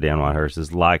my friend Dan Whitehurst,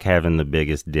 is like having the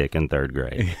biggest dick in 3rd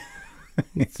grade.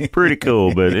 It's pretty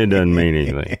cool, but it doesn't mean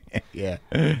anything. Yeah.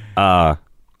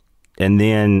 And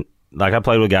then, like, I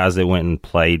played with guys that went and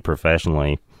played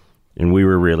professionally, and we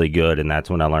were really good, and that's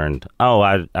when I learned,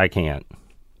 I can't.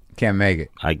 Can't make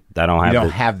it. I don't have You don't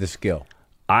have the skill.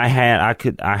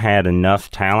 I had enough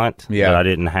talent, but I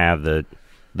didn't have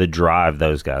the drive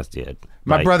those guys did.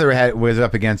 My brother was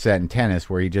up against that in tennis,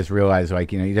 where he just realized,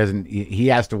 like, he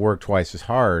has to work twice as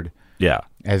hard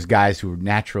as guys who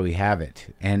naturally have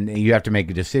it, and you have to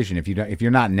make a decision. If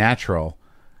you're not natural,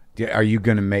 are you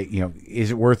going to make,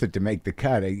 is it worth it to make the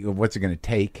cut? What's it going to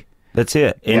take? That's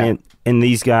it. And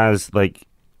these guys, like,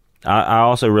 I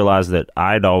also realized that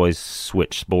I'd always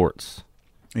switch sports.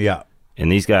 Yeah.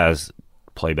 And these guys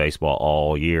play baseball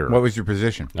all year. What was your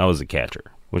position? I was a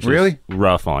catcher, which really is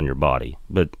rough on your body,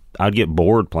 but I'd get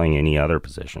bored playing any other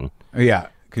position. Yeah,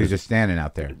 because you're just standing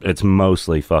out there. It's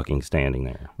mostly fucking standing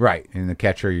there. Right. And the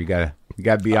catcher, you gotta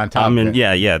be on top of it.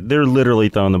 Yeah. They're literally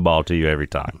throwing the ball to you every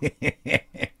time.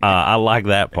 I like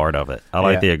that part of it. I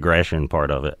like the aggression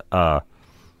part of it.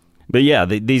 But yeah,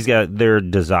 these guys, their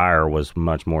desire was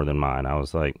much more than mine. I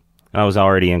was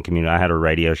already in community. I had a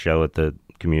radio show at the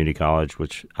community college,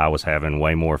 which I was having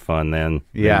way more fun than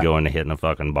going to hitting a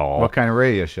fucking ball. What kind of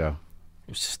radio show?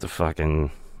 It was just a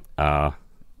fucking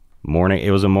morning.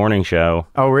 It was a morning show.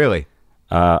 Oh, really?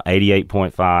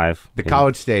 88.5. The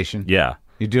college station. Yeah.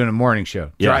 You're doing a morning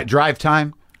show. Yeah. Drive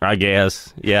time? I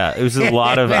guess. Yeah. It was a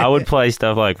lot of, I would play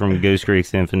stuff like from Goose Creek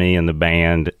Symphony and the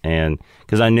band, and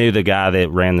because I knew the guy that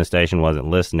ran the station wasn't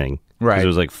listening. Right. Because it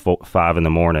was like 5 in the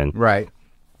morning. Right.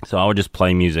 So I would just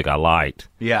play music I liked.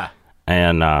 Yeah.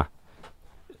 And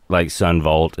like Sun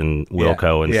Volt and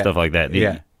Wilco and stuff like that.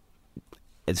 Yeah.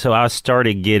 So I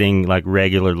started getting like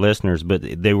regular listeners, but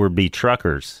they would be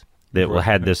truckers that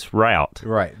had this route.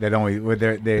 Right.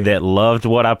 That loved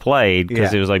what I played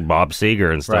because it was like Bob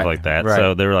Seger and stuff like that. Right.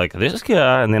 So they were like, this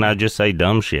guy, and then I'd just say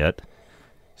dumb shit.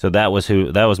 So that was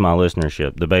my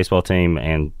listenership, the baseball team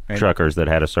and truckers that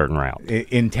had a certain route.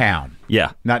 In town.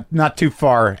 Yeah. Not too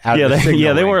far out of the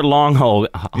signal they lane. weren't long haul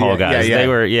guys. They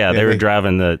were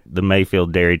driving the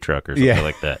Mayfield dairy truck or something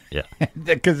like that. Yeah.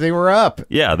 Because they were up.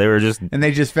 Yeah, they were just... And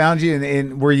they just found you,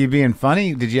 and were you being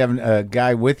funny? Did you have a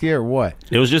guy with you or what?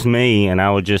 It was just me, and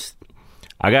I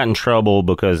got in trouble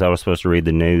because I was supposed to read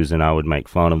the news, and I would make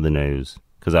fun of the news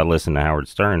because I listened to Howard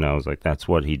Stern, and I was like, that's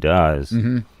what he does.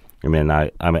 Mm-hmm. I mean, I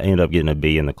ended up getting a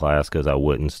B in the class because I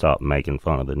wouldn't stop making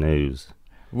fun of the news.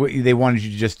 They wanted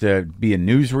you just to be a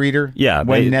news reader? Yeah.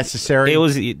 When necessary?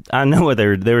 I know what they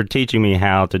were teaching me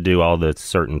how to do all the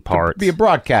certain parts. To be a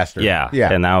broadcaster. Yeah.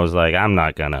 And I was like, I'm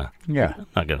not going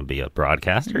to be a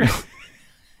broadcaster.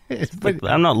 But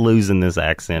I'm not losing this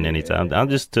accent anytime. I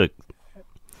just took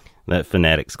that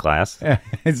phonetics class.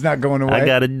 It's not going away? I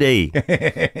got a D.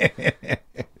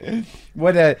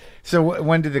 So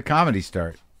when did the comedy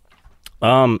start?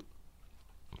 Well,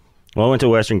 I went to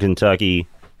Western Kentucky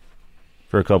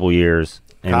for a couple years.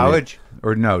 College?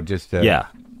 Or no, just... Yeah,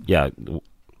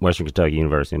 Western Kentucky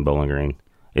University in Bowling Green.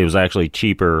 It was actually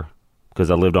cheaper, because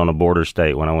I lived on a border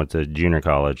state when I went to junior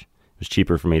college. It was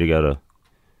cheaper for me to go to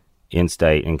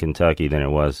in-state in Kentucky than it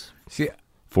was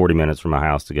 40 minutes from my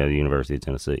house to go to the University of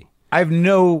Tennessee. I have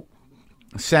no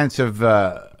sense of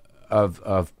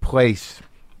place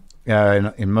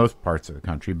in most parts of the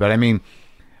country, but I mean...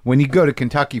 When you go to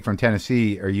Kentucky from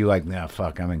Tennessee, are you like, nah,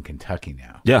 fuck, I'm in Kentucky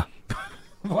now? Yeah.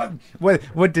 What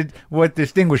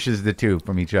distinguishes the two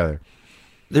from each other?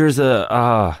 There's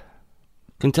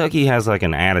Kentucky has like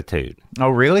an attitude. Oh,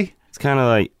 really? It's kind of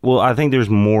like, well, I think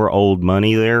there's more old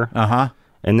money there. Uh-huh.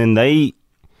 And then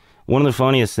one of the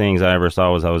funniest things I ever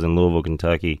saw was I was in Louisville,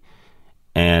 Kentucky,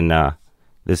 and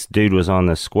this dude was on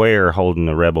the square holding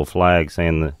the rebel flag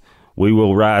saying we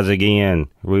will rise again.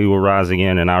 We will rise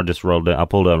again. And I just pulled up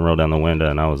and rolled down the window,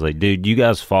 and I was like, dude, you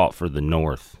guys fought for the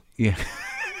North. Yeah.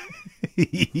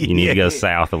 You need to go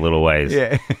south a little ways.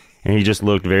 Yeah. And he just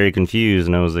looked very confused,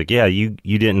 and I was like, yeah, you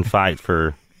didn't fight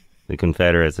for the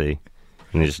Confederacy.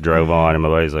 And he just drove on, and my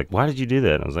buddy's like, why did you do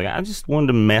that? And I was like, I just wanted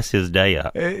to mess his day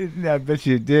up. I bet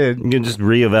you did. You can just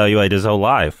reevaluate his whole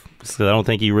life. So I don't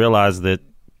think he realized that,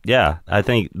 I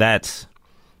think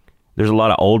there's a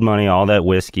lot of old money, all that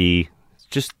whiskey. It's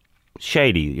just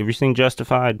shady. You ever seen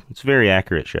Justified? It's a very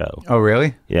accurate show. Oh,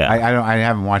 really? Yeah. I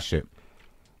haven't watched it.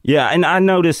 Yeah, and I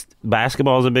noticed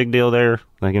basketball is a big deal there.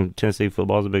 Like in Tennessee,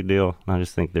 football is a big deal. I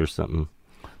just think there's something.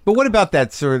 But what about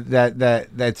that sort of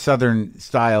that Southern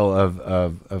style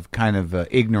of kind of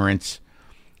ignorance?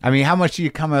 I mean, how much do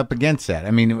you come up against that?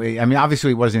 I mean,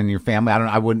 obviously it wasn't in your family.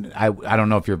 I don't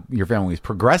know if your family was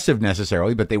progressive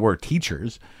necessarily, but they were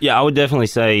teachers. Yeah, I would definitely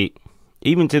say,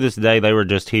 even to this day, they were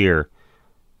just here.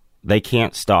 They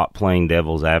can't stop playing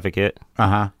devil's advocate.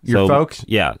 Your folks?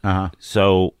 Yeah.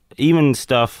 So even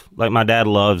stuff like my dad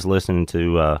loves listening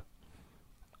to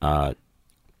right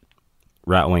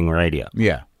wing radio.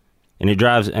 Yeah. And he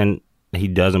drives, and he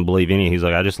doesn't believe any. He's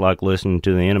like, I just like listening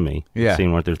to the enemy,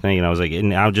 seeing what they're thinking. I was like,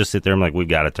 and I'll just sit there. I'm like, we've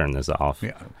got to turn this off.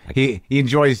 Yeah. He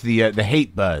enjoys the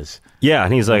hate buzz. Yeah,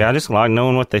 and he's like, I just like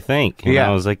knowing what they think. And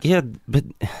I was like, yeah, but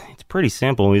it's pretty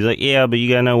simple. He's like, yeah, but you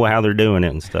got to know how they're doing it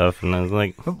and stuff. And I was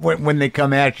like, when they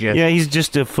come at you. Yeah, he's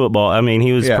just a football. I mean,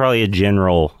 he was probably a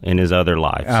general in his other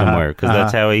life somewhere because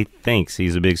that's how he thinks.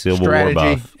 He's a big Civil War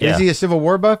buff. Is he a Civil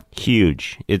War buff?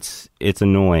 Huge. It's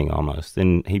annoying almost.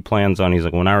 And he plans on, he's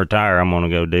like, when I retire, I'm going to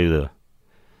go do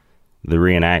the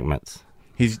reenactments.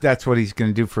 That's what he's going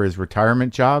to do for his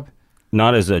retirement job?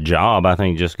 Not as a job. I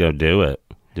think just go do it.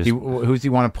 Who's he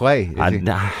want to play? I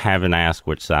haven't asked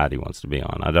which side he wants to be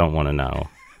on. I don't want to know.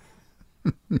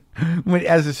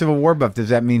 As a Civil War buff, does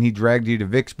that mean he dragged you to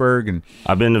Vicksburg? And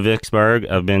I've been to Vicksburg.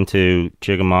 I've been to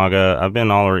Chickamauga. I've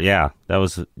been all over. Yeah, that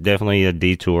was definitely a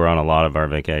detour on a lot of our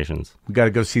vacations. We got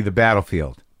to go see the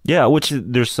battlefield. Yeah, which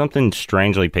there's something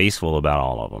strangely peaceful about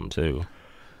all of them, too.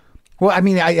 Well, I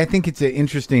mean, I think it's an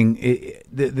interesting.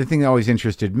 The thing that always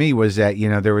interested me was that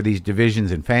there were these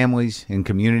divisions in families and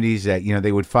communities that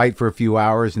they would fight for a few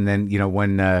hours, and then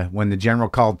when the general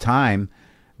called time,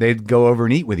 they'd go over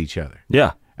and eat with each other.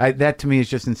 Yeah, that to me is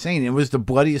just insane. It was the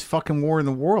bloodiest fucking war in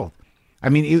the world. I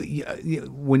mean,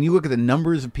 when you look at the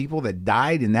numbers of people that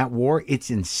died in that war, it's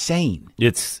insane.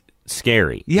 It's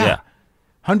scary. Yeah.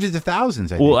 Hundreds of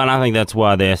thousands. I think. And I think that's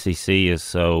why the SEC is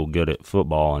so good at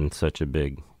football and such a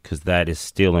big. Because that is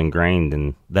still ingrained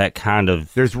in that kind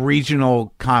of... There's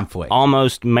regional conflict.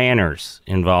 Almost manners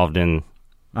involved in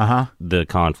the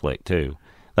conflict, too.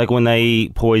 Like when they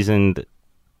poisoned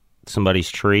somebody's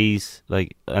trees,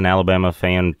 like an Alabama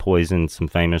fan poisoned some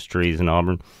famous trees in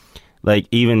Auburn. Like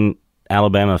even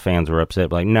Alabama fans were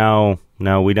upset. Like, no,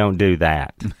 we don't do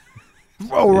that.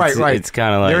 Oh, right. It's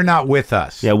kind of like... They're not with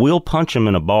us. Yeah, we'll punch them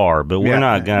in a bar, but we're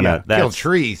not going to... Kill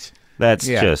trees. That's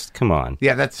just, come on.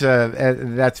 Yeah, that's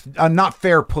not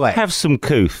fair play. Have some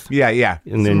couth. Yeah.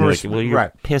 And then you're like, well,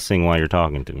 you're pissing while you're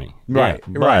talking to me. Right,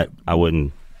 yeah, but I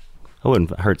wouldn't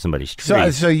hurt somebody's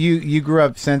tree. So you grew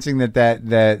up sensing that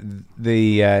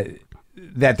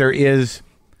there is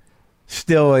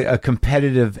still a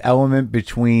competitive element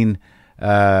between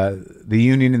the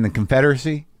Union and the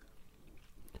Confederacy?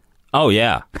 Oh,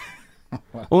 yeah.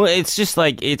 Well, it's just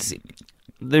like,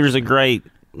 there's a great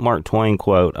Mark Twain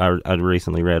quote I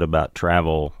recently read about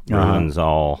travel ruins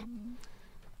all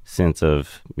sense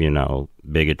of,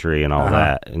 bigotry and all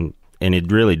that. And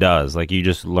it really does. Like, you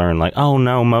just learn, like, oh,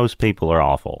 no, most people are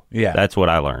awful. Yeah. That's what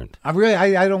I learned. I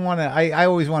don't want to, I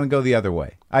always want to go the other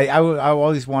way. I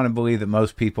always want to believe that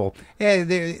most people,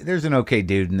 there's an okay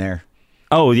dude in there.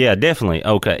 Oh, yeah, definitely.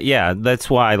 Okay. Yeah, that's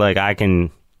why, like, I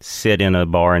can sit in a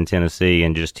bar in Tennessee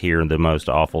and just hear the most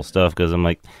awful stuff because I'm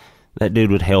like, that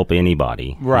dude would help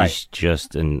anybody. Right. He's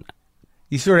just an...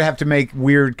 You sort of have to make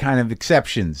weird kind of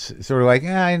exceptions. Sort of like,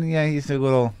 he's a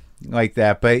little like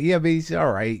that. But he's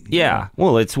all right. Yeah.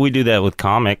 Well, we do that with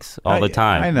comics all the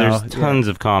time. I know. There's tons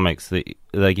of comics that,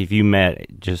 like, if you met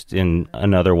just in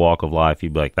another walk of life,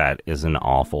 you'd be like, that is an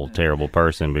awful, terrible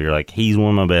person. But you're like, he's one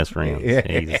of my best friends.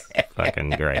 He's fucking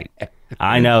great.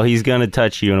 I know he's going to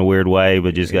touch you in a weird way,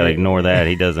 but just got to ignore that.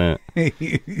 He doesn't.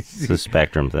 It's a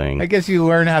spectrum thing. I guess you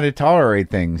learn how to tolerate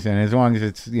things, and as long as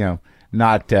it's,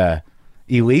 not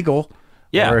illegal.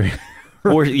 Yeah.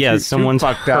 Or someone's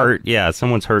hurt. Up. Yeah,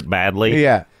 someone's hurt badly.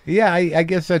 Yeah. Yeah, I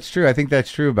guess that's true. I think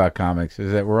that's true about comics,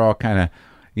 is that we're all kind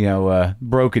of,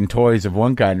 broken toys of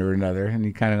one kind or another, and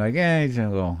you kind of like, he's a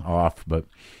little off, but...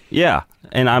 Yeah,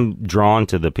 and I'm drawn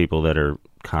to the people that are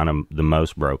kind of the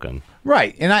most broken.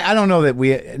 Right, and I don't know that we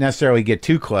necessarily get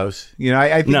too close.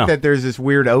 I think that there's this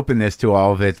weird openness to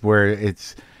all of it where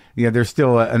it's, there's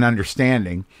still an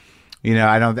understanding.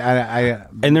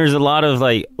 And there's a lot of,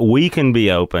 like, we can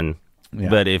be open,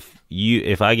 but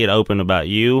if I get open about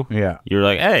you, you're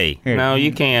like, hey, no,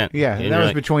 you can't. Yeah, and that was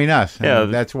like, between us. Yeah,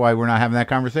 that's why we're not having that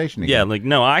conversation again. Yeah, like,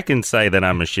 no, I can say that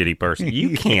I'm a shitty person.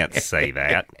 You can't say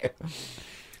that.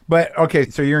 But,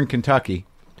 okay, so you're in Kentucky.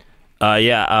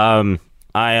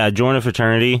 I joined a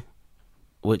fraternity,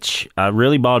 which I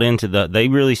really bought into. They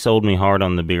really sold me hard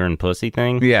on the beer and pussy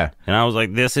thing. Yeah. And I was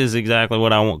like, this is exactly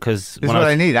what I want. Cause this is what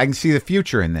I need. I can see the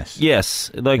future in this.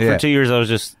 Yes. Like, for 2 years, I was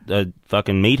just a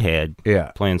fucking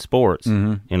meathead playing sports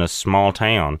in a small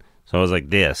town. So I was like,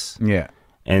 this. Yeah.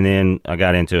 And then I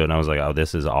got into it, and I was like, oh,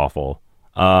 this is awful.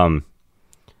 It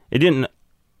didn't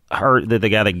hurt that the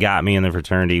guy that got me in the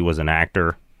fraternity was an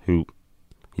actor who...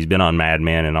 He's been on Mad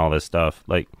Men and all this stuff.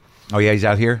 Like, oh yeah, he's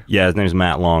out here. Yeah, his name's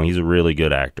Matt Long. He's a really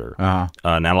good actor.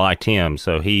 And I liked him,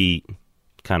 so he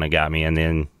kind of got me. And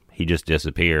then he just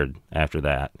disappeared after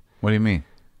that. What do you mean?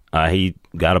 he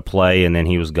got a play, and then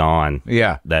he was gone.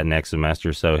 Yeah. That next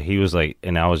semester. So he was like,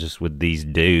 and I was just with these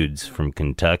dudes from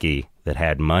Kentucky that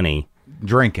had money.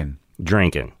 Drinking.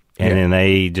 And then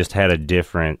they just had a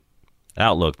different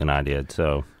outlook than I did.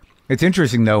 So it's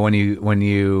interesting though when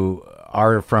you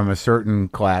are from a certain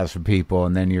class of people,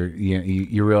 and then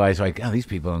you realize like, oh, these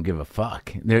people don't give a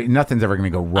fuck. Nothing's ever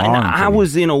going to go wrong. I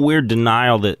was in a weird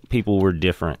denial that people were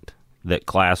different. That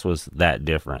class was that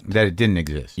different. That it didn't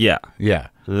exist. Yeah.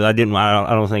 I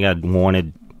don't think I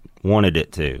wanted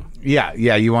it to. Yeah.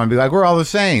 You want to be like, we're all the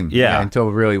same. Yeah. Until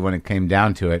really when it came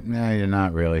down to it, no, you're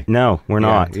not really. No, we're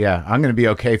not. Yeah. I'm going to be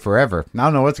okay forever. I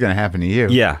don't know what's going to happen to you.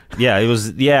 Yeah. It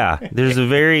was. Yeah. There's a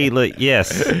very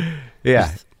yes.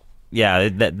 Yeah. Yeah.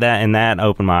 That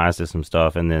opened my eyes to some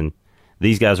stuff, and then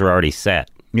these guys were already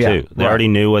set too. They already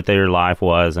knew what their life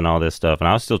was and all this stuff, and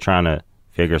I was still trying to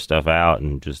figure stuff out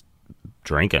and just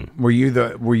drinking. Were you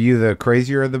the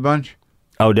crazier of the bunch?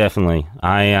 Oh, definitely.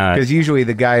 Because usually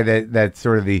the guy that's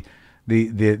sort of the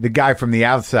guy from the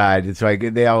outside, it's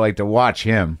like they all like to watch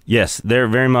him. Yes, they're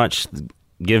very much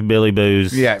give Billy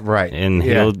booze. Yeah, right. And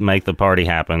he'll make the party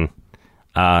happen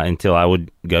until I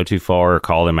would go too far or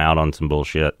call him out on some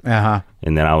bullshit. Uh-huh.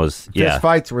 And then I was fist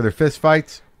fights. Were there fist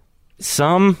fights?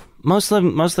 Most of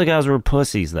the guys were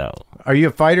pussies though. Are you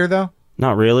a fighter though?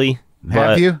 Not really.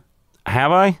 Have you?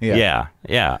 Have I? Yeah.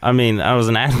 Yeah. I mean, I was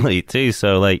an athlete too,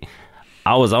 so like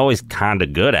I was always kind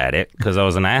of good at it because I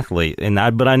was an athlete,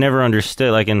 but I never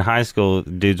understood. Like in high school,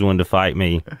 dudes wanted to fight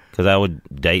me because I would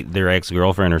date their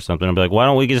ex-girlfriend or something. I'd be like, why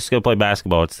don't we just go play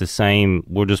basketball? It's the same.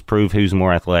 We'll just prove who's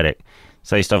more athletic.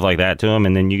 Say stuff like that to them,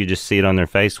 and then you could just see it on their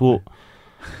face. Well,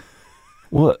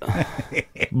 what?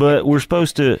 But we're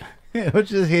supposed to. Let's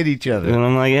just hit each other. And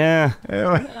I'm like, yeah.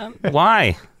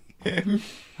 Why?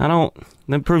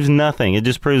 That proves nothing. It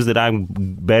just proves that I'm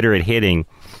better at hitting.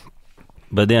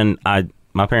 But then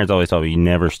my parents always told me you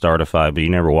never start a fight, but you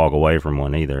never walk away from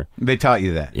one either. They taught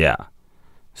you that? Yeah.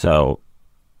 So,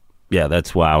 yeah,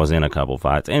 that's why I was in a couple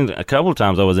fights. And a couple of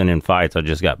times I wasn't in fights. I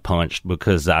just got punched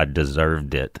because I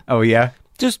deserved it. Oh, yeah?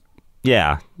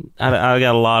 Yeah. I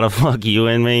got a lot of fuck you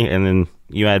in me, and then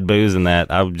you add booze in that.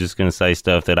 I'm just going to say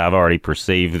stuff that I've already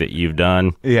perceived that you've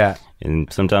done. Yeah.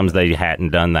 And sometimes they hadn't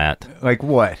done that. Like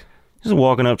what? Just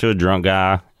walking up to a drunk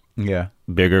guy. Yeah.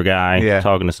 Bigger guy,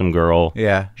 talking to some girl,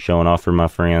 showing off for my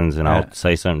friends, and I'll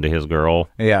say something to his girl.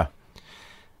 Yeah.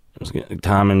 It was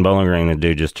time in Bowling Green, the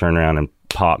dude just turned around and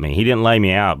popped me. He didn't lay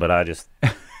me out, but I just,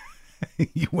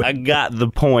 I got the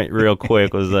point real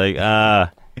quick. Was like, yeah.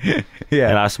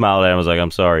 And I smiled at him. I was like,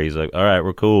 I'm sorry. He's like, all right,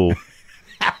 we're cool.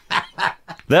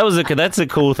 That's a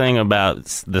cool thing about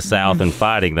the South and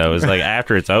fighting, though. Is like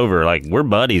after it's over, like we're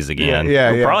buddies again.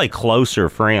 We're probably closer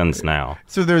friends now.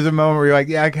 So there's a moment where you're like,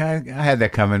 yeah, I had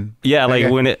that coming. Yeah,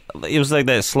 like when it was like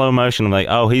that slow motion. I'm like,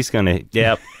 oh, he's gonna,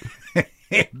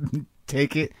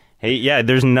 take it.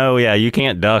 There's no, you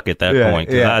can't duck at that point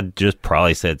because I just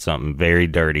probably said something very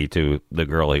dirty to the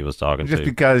girl he was talking to. Just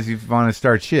because you want to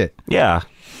start shit. Yeah.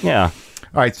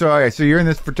 All right, so you're in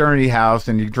this fraternity house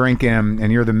and you're drinking,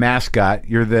 and you're the mascot.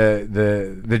 You're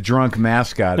the drunk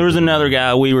mascot. There was another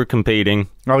guy. We were competing.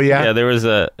 Oh yeah, yeah. There was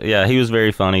he was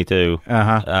very funny too.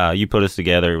 Uh-huh. You put us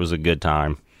together. It was a good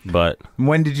time. But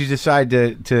when did you decide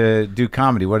to do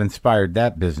comedy? What inspired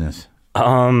that business?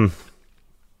 I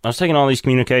was taking all these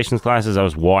communications classes. I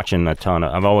was watching a ton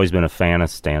of. I've always been a fan of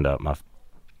stand-up. My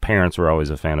parents were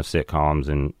always a fan of sitcoms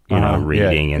and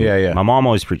reading, and my mom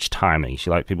always preached timing.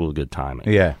 She liked people with good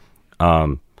timing. Yeah.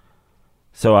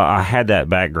 So I had that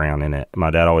background in it. My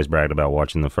dad always bragged about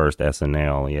watching the first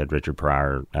SNL. He had Richard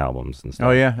Pryor albums and stuff.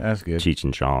 Oh yeah, that's good. Cheech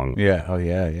and Chong. Yeah. Oh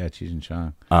yeah, Cheech and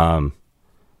Chong.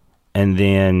 And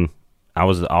then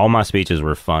all my speeches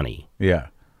were funny. Yeah.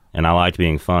 And I liked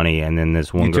being funny. And then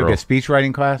this one girl. You took a speech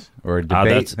writing class or a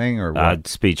debate thing or what?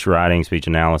 Speech writing, speech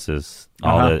analysis,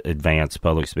 all the advanced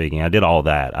public speaking. I did all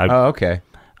that. Okay.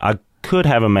 I could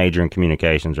have a major in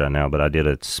communications right now, but I did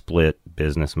a split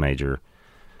business major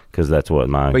because that's what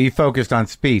my... But you focused on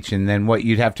speech, and then what,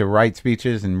 you'd have to write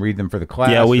speeches and read them for the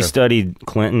class? Yeah, we studied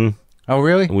Clinton. Oh,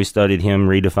 really? We studied him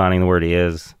redefining the word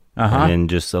is. Uh-huh. And then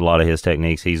just a lot of his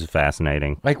techniques. He's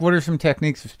fascinating. Like, what are some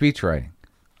techniques of speech writing?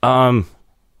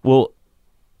 Well,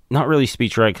 not really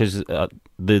speech writing, because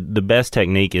the best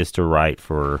technique is to write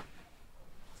for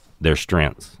their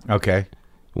strengths. Okay.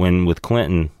 When with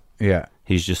Clinton,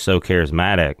 he's just so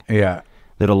charismatic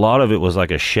that a lot of it was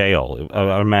like a shell.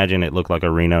 I imagine it looked like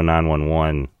a Reno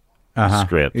 911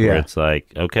 script where it's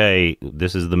like, okay,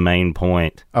 this is the main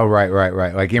point. Oh, right.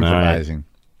 Like improvising.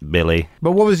 Billy.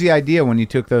 But what was the idea when you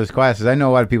took those classes? I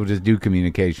know a lot of people just do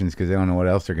communications because they don't know what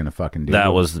else they're going to fucking do.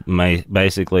 That was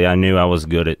basically, I knew I was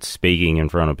good at speaking in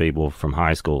front of people from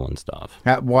high school and stuff.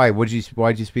 Why? Why'd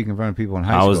you speak in front of people in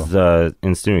high school? I was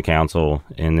in student council,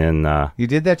 and then... you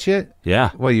did that shit?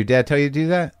 Yeah. Well, your dad tell you to do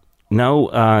that? No,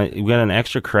 we got an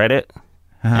extra credit,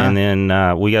 and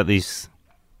then we got these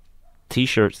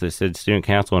T-shirts that said student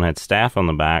council and had staff on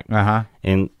the back,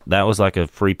 and that was like a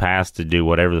free pass to do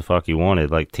whatever the fuck you wanted.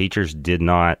 Like, teachers did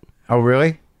not... Oh,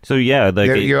 really? So, yeah. Like,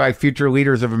 you're like future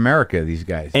leaders of America, these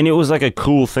guys. And it was like a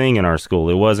cool thing in our school.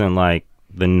 It wasn't like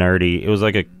the nerdy... It was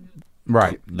like a...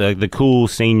 Right. The cool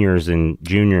seniors and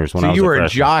juniors when I was So you were a a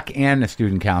jock and a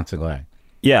student council guy.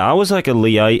 Yeah, I was like a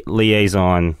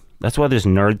liaison. That's why this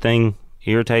nerd thing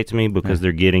irritates me, because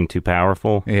they're getting too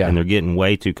powerful and they're getting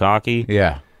way too cocky.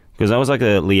 Yeah. Because I was like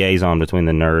a liaison between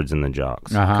the nerds and the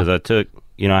jocks. Because I took,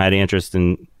 I had interest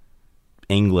in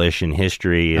English and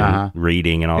history and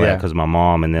reading and all that because of my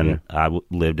mom. And then I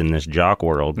lived in this jock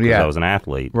world because I was an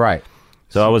athlete. Right.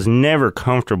 So I was never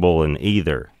comfortable in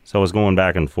either. So I was going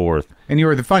back and forth. And you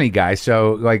were the funny guy,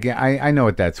 so like I know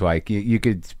what that's like. You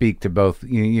could speak to both.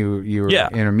 You were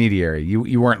intermediary.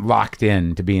 You weren't locked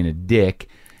in to being a dick.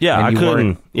 Yeah, I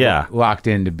couldn't. Locked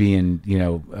into being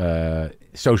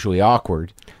socially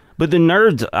awkward. But the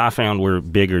nerds I found were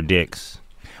bigger dicks.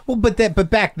 Well, but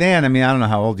back then, I mean, I don't know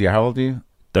how old you are. How old are you?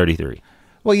 33.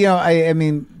 Well, I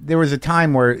mean, there was a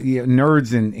time where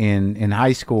nerds in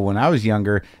high school when I was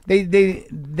younger,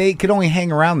 they could only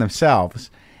hang around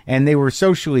themselves. And they were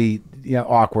socially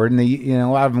awkward, and they a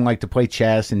lot of them liked to play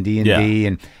chess and D&D,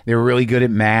 and they were really good at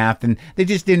math, and they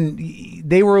just didn't.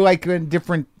 They were like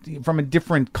from a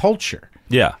different culture.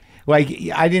 Yeah, like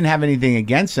I didn't have anything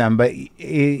against them, but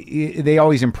they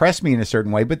always impressed me in a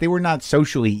certain way. But they were not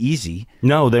socially easy.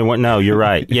 No, they weren't. No, you're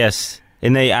right. Yes,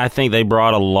 and I think they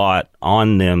brought a lot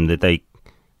on them that they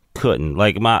couldn't.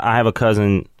 Like I have a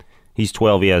cousin. He's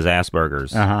 12. He has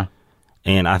Asperger's.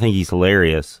 And I think he's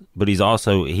hilarious, but he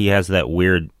has that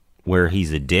weird where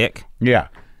he's a dick. Yeah.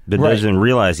 But doesn't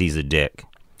realize he's a dick.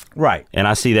 Right. And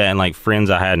I see that in like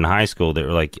friends I had in high school that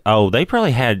were like, oh, they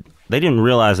didn't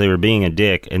realize they were being a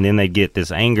dick, and then they get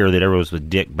this anger that everyone was a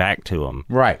dick back to them.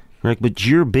 Right. Like, but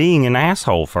you're being an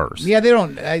asshole first. Yeah, they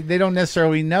don't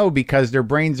necessarily know because their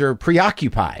brains are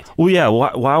preoccupied. Well, yeah.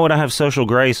 Why would I have social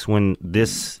grace when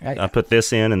I put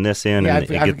this in and this in and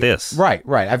get this? Right.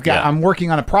 I'm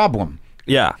working on a problem.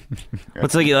 Yeah.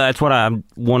 It's like that's what I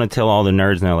want to tell all the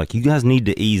nerds now. Like, you guys need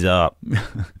to ease up.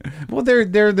 Well,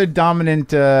 they're the dominant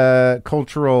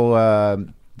cultural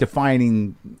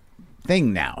defining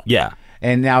thing now. Yeah.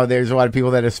 And now there's a lot of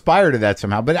people that aspire to that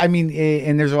somehow. But I mean,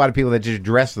 and there's a lot of people that just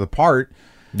dress the part.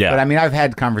 Yeah. But I mean, I've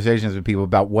had conversations with people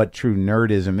about what true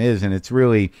nerdism is, and it's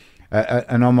really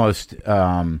an almost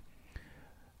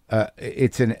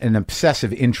it's an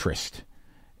obsessive interest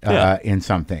in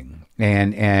something.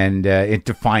 And it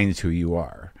defines who you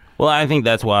are. Well, I think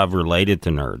that's why I've related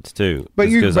to nerds too. But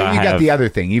you got the other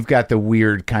thing. You've got the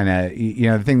weird kind of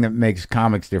the thing that makes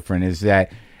comics different is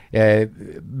that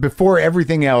before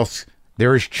everything else,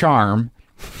 there is charm.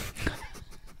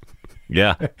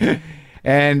 Yeah.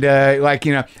 And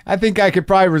I think I could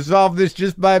probably resolve this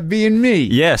just by being me.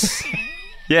 Yes.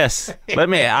 Yes.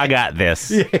 I got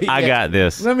this. Yeah. I got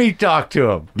this. Let me talk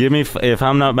to him. If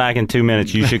I'm not back in 2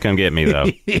 minutes, you should come get me, though.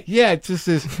 Yeah, it's just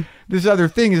this other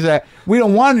thing is that we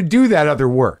don't want to do that other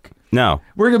work. No.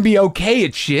 We're going to be okay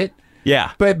at shit.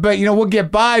 Yeah. But we'll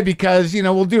get by because,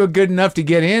 we'll do it good enough to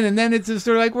get in, and then it's just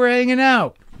sort of like we're hanging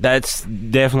out. That's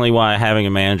definitely why having a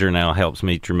manager now helps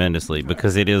me tremendously,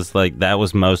 because it is like that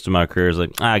was most of my career. Is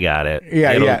like, I got it.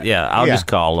 Yeah. I'll just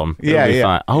call them. It'll be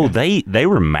fine. Oh, they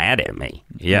were mad at me.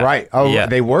 Yeah. Right. Oh, yeah.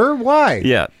 They were? Why?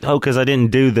 Yeah. Oh, because I didn't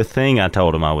do the thing I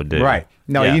told them I would do. Right.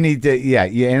 No, you need to. Yeah.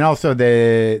 And also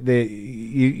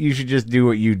you should just do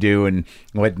what you do and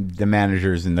let the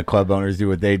managers and the club owners do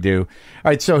what they do. All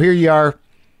right. So here you are.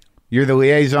 You're the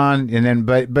liaison, and then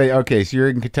but okay, so you're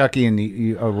in Kentucky, and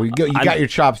you got your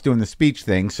chops doing the speech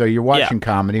thing. So you're watching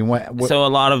comedy. What? So a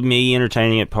lot of me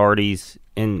entertaining at parties,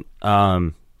 and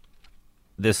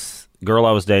this girl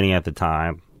I was dating at the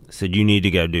time said, "You need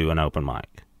to go do an open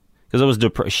mic," because I was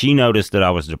depressed. She noticed that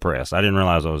I was depressed. I didn't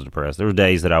realize I was depressed. There were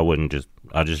days that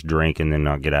I just drink and then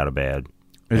not get out of bed.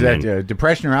 Is that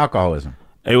depression or alcoholism?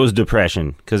 It was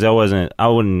depression because I was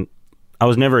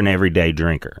never an everyday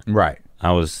drinker. Right.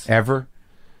 I was ever,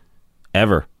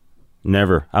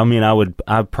 never. I mean,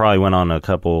 I probably went on a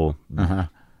couple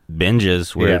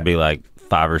binges where it'd be like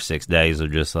 5 or 6 days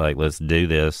of just like, let's do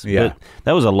this. Yeah, but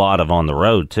that was a lot of on the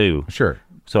road too. Sure.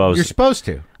 So You're supposed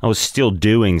to. I was still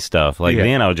doing stuff. Like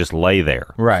then I would just lay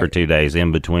there for 2 days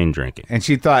in between drinking. And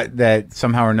she thought that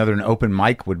somehow or another an open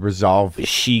mic would resolve.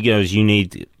 She goes, you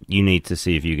need to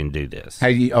see if you can do this.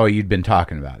 You'd been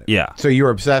talking about it. Yeah. So you were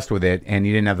obsessed with it and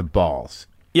you didn't have the balls.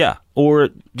 Yeah. Or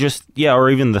or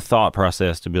even the thought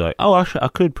process to be like, oh, I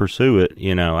could pursue it.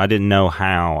 You know, I didn't know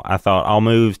how. I thought I'll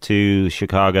move to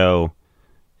Chicago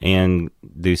and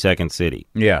do Second City.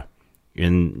 Yeah.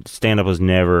 And stand-up was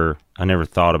I never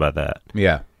thought about that.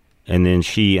 Yeah. And then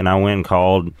I went and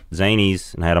called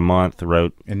Zanies and had a month,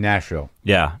 wrote. In Nashville.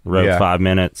 Yeah, wrote 5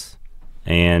 minutes.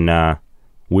 And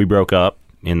we broke up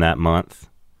in that month.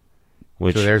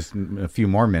 So there's a few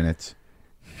more minutes.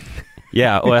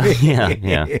 Yeah, well, yeah.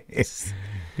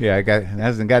 Yeah,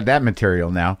 hasn't got that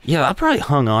material now. Yeah, I probably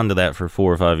hung on to that for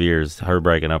 4 or 5 years, her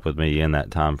breaking up with me in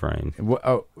that time frame.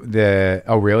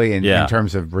 Really? In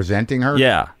terms of resenting her?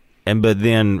 Yeah. But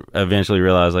then eventually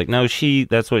realized, like, no,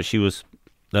 that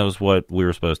was what we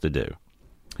were supposed to do.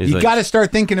 You got to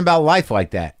start thinking about life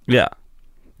like that. Yeah.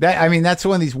 That's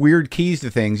one of these weird keys to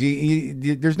things.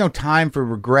 There's no time for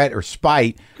regret or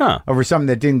spite over something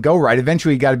that didn't go right.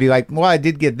 Eventually, you got to be like, well, I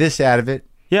did get this out of it.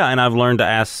 Yeah, and I've learned to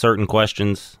ask certain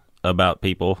questions about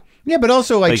people. Yeah, but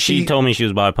also like she told me she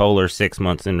was bipolar 6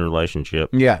 months in a relationship.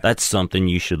 Yeah. That's something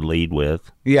you should lead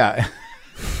with. Yeah.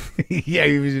 Yeah,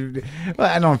 well,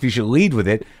 I don't know if you should lead with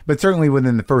it, but certainly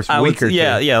within the first week or two.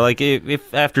 Yeah, like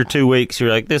if after 2 weeks you're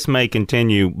like, this may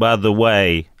continue, by the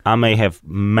way, I may have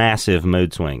massive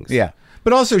mood swings. Yeah.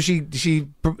 But also she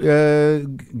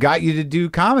got you to do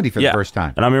comedy for the first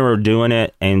time. And I remember doing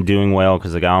it and doing well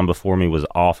because the guy on before me was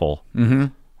awful. Mm-hmm.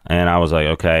 And I was like,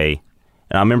 okay.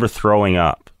 And I remember throwing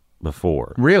up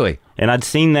before. Really? And I'd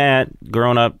seen that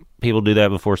growing up. People do that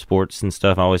before sports and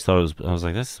stuff. I always thought I was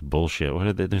like, that's bullshit. What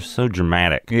are they? They're so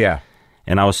dramatic. Yeah.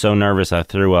 And I was so nervous I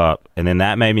threw up. And then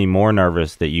that made me more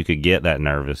nervous that you could get that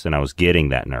nervous. And I was getting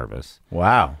that nervous.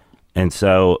 Wow. And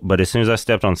so, but as soon as I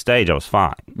stepped on stage, I was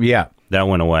fine. Yeah. That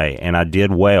went away. And I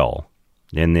did well.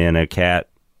 And then a cat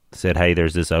said, hey,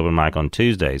 there's this open mic on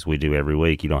Tuesdays we do every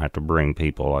week. You don't have to bring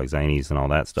people like Zanies and all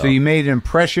that stuff. So you made an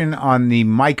impression on the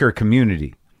micer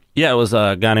community. Yeah, it was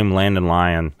a guy named Landon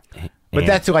Lyon. But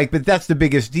that's the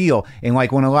biggest deal. And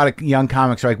like when a lot of young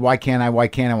comics are like, why can't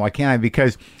I?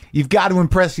 Because you've got to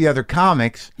impress the other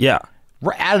comics. Yeah.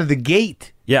 Right out of the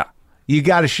gate. Yeah. You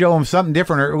got to show them something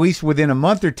different, or at least within a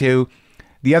month or two,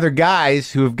 the other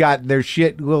guys who have got their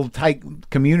shit little tight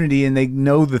community and they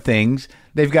know the things,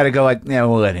 they've got to go like, yeah,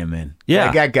 we'll let him in. Yeah.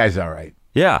 Like, that guy's all right.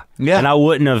 Yeah. Yeah. And I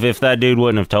wouldn't have, if that dude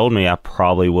wouldn't have told me, I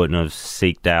probably wouldn't have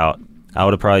seeked out. I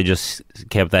would have probably just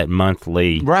kept that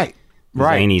monthly. Right.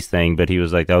 Zanies thing, but he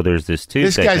was like, oh, there's this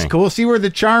Tuesday This guy's thing. cool. See where the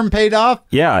charm paid off?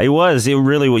 Yeah, it was. It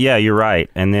really, yeah, you're right.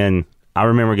 And then I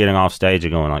remember getting off stage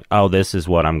and going like, oh, this is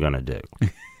what I'm going to do.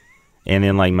 And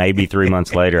then like maybe 3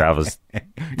 months later, I was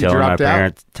telling my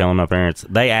parents,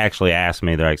 they actually asked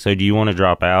me, they're like, so do you want to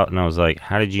drop out? And I was like,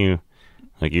 how did you,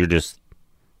 like, you're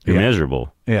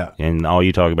miserable. Yeah. And all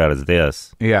you talk about is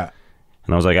this. Yeah.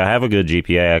 And I was like, I have a good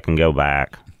GPA. I can go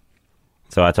back.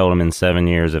 So I told him in 7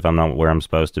 years if I'm not where I'm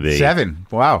supposed to be. 7?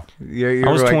 Wow. I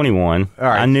was 21. All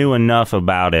right. I knew enough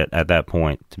about it at that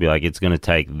point to be like, it's going to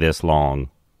take this long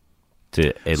to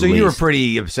at least. So you were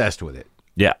pretty obsessed with it.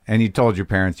 Yeah. And you told your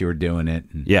parents you were doing it.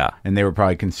 And, yeah. And they were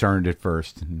probably concerned at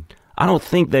first. I don't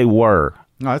think they were.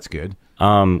 Oh, that's good.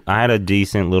 I had a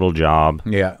decent little job.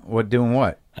 Yeah. Doing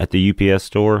what? At the UPS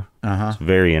store. Uh-huh. It's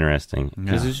very interesting.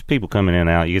 Because there's people coming in and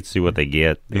out. You get to see what they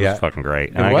get. It was fucking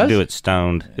great. And I could do it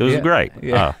stoned. It was great.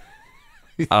 Yeah.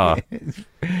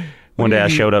 One day I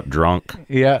showed up drunk.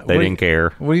 Yeah. They didn't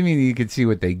care. What do you mean you could see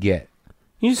what they get?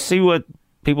 You see what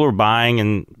people are buying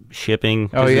and shipping.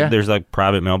 Oh, yeah? There's like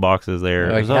private mailboxes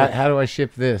there. Like, how do I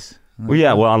ship this? Well,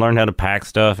 yeah. Well, I learned how to pack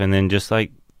stuff, and then just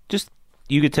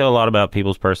you could tell a lot about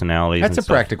people's personalities. That's and a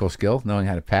practical skill, knowing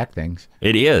how to pack things.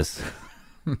 It is.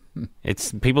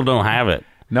 People don't have it.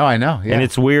 No, I know. Yeah. And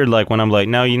it's weird, like when I'm like,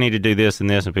 no, you need to do this and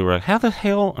this, and people are like, how the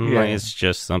hell? I'm like, it's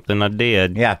just something I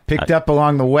did. Yeah, picked up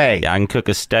along the way. Yeah, I can cook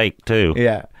a steak too.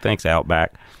 Yeah. Thanks,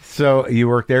 Outback. So you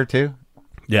worked there too?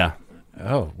 Yeah.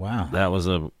 Oh, wow. That was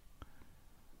no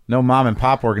mom and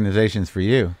pop organizations for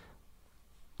you.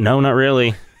 No, not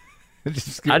really.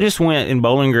 I just went in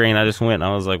Bowling Green. I went and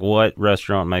I was like, what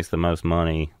restaurant makes the most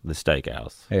money? The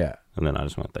steakhouse. Yeah. And then I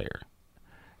just went there.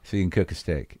 So you can cook a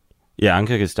steak. Yeah, I can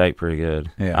cook a steak pretty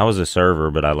good. Yeah. I was a server,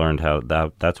 but I learned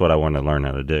that's what I wanted to learn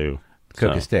how to do.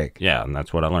 Cook a steak. Yeah, and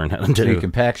that's what I learned how to do. So you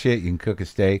can pack shit, you can cook a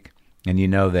steak, and you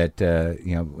know that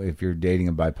if you're dating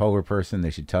a bipolar person, they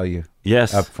should tell you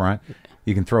up front.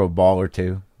 You can throw a ball or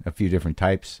two, a few different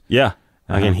types. Yeah,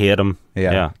 I can hit them.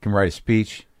 Yeah. You can write a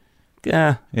speech.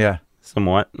 Yeah, Yeah.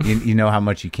 somewhat. You know how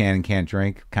much you can and can't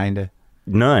drink, kind of?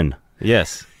 None.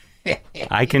 Yes.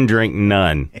 I can drink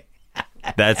none.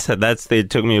 It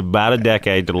took me about a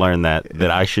decade to learn that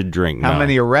I should drink none. How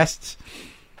many arrests?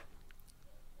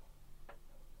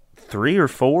 3 or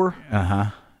 4.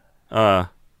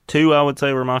 2 I would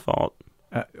say were my fault.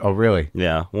 Oh, really?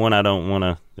 Yeah. One I don't want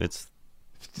to. It's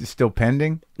still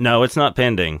pending? No, it's not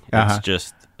pending. Uh-huh. It's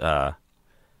just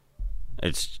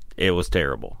it was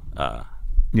terrible.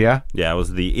 Yeah. Yeah, it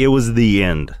was the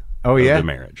end. Oh, of yeah? the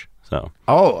marriage. So.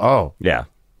 Oh. Yeah.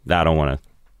 I don't want to.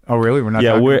 Oh, really? We're not.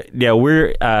 Yeah, talking?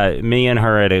 we're me and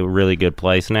her at a really good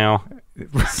place now.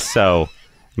 So,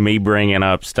 me bringing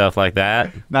up stuff like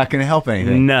that, not going to help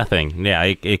anything. Nothing. Yeah,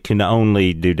 it can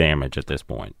only do damage at this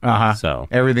point. So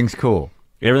everything's cool.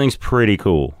 Everything's pretty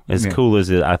cool. As cool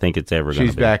as I think it's ever going to be.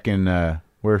 She's back in.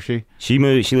 Where is she? She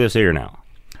moved. She lives here now.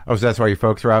 Oh, so that's why your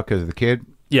folks are out, because of the kid?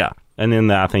 Yeah, and then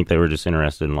I think they were just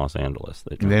interested in Los Angeles.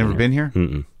 They never been here?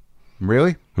 Mm-mm.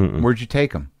 Really? Mm-mm. Where'd you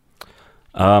take them?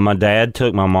 My dad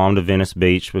took my mom to Venice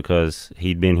Beach because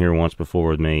he'd been here once before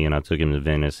with me, and I took him to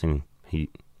Venice, and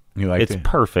it's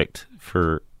perfect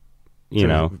for,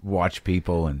 watch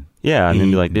people and and then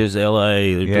be like, "There's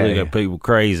L.A. They really got people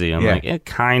crazy." I'm like, it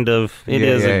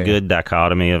is a good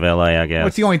dichotomy of L.A. I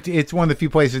guess. Well, it's one of the few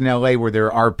places in L.A. where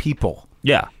there are people.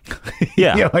 Yeah,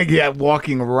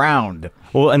 walking around.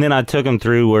 Well, and then I took him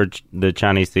through where the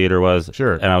Chinese theater was.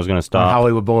 Sure. And I was going to stop. On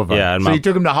Hollywood Boulevard. Yeah. So you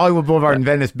took him to Hollywood Boulevard and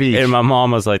Venice Beach. And my mom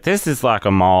was like, "This is like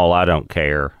a mall. I don't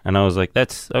care." And I was like,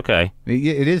 "That's okay."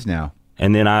 It is now.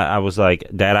 And then I was like,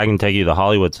 "Dad, I can take you to the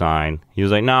Hollywood sign." He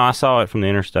was like, "No, I saw it from the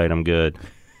interstate. I'm good."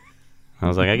 I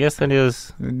was like, "I guess that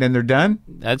is." Then they're done?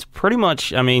 That's pretty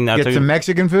much, I mean. Get some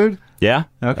Mexican food? Yeah.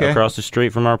 Okay. Across the street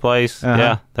from our place. Uh-huh.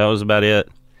 Yeah, that was about it.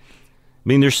 I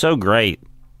mean, they're so great,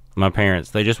 my parents.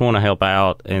 They just want to help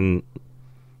out, and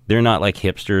they're not like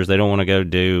hipsters. They don't want to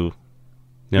go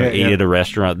eat at a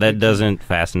restaurant. That doesn't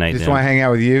fascinate them. Just want to hang out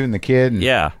with you and the kid?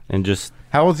 And just...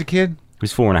 How old's the kid?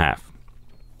 He's 4.5.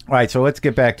 All right, so let's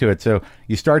get back to it. So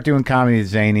you start doing comedy at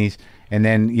Zanies, and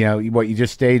then, you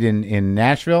just stayed in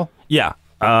Nashville? Yeah.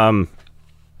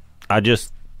 I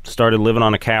just started living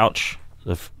on a couch.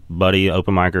 A buddy,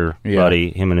 open micer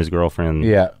buddy, him and his girlfriend.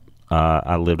 Yeah.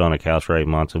 I lived on a couch for 8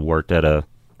 months. I worked at a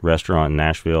restaurant in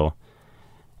Nashville.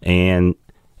 And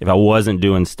if I wasn't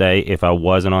on stage, I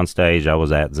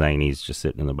was at Zanies just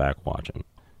sitting in the back watching.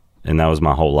 And that was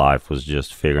my whole life, was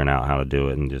just figuring out how to do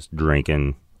it and just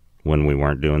drinking when we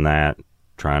weren't doing that,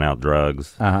 trying out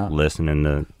drugs, listening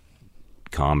to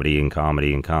comedy.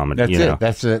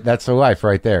 That's it. That's the life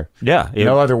right there. Yeah.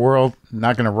 No other world.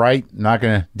 Not going to write. Not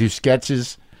going to do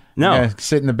sketches. No.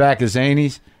 Sit in the back of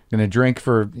Zanies. Going to drink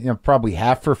for probably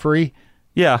half for free.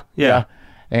 Yeah.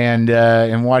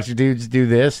 And watch dudes do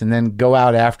this, and then go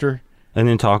out after. And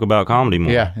then talk about comedy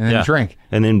more. Yeah, and then drink.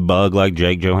 And then bug like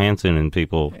Jake Johansson and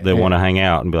people that want to hang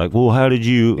out and be like, "Well, how did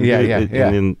you?" Yeah. And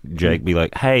then Jake be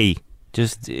like, "Hey,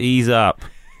 just ease up."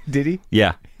 Did he?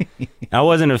 Yeah. I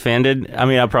wasn't offended. I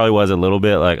mean, I probably was a little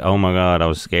bit like, "Oh my God," I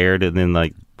was scared. And then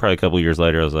like probably a couple years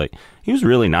later, I was like, he was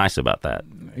really nice about that.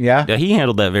 Yeah? Yeah, he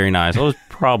handled that very nice. I was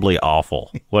probably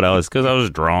awful because I was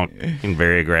drunk and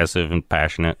very aggressive and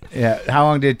passionate. Yeah. How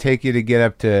long did it take you to get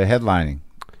up to headlining?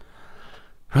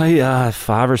 Probably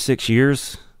 5 or 6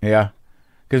 years. Yeah.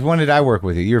 Because when did I work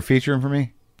with you? You were featuring for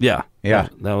me? Yeah. Yeah.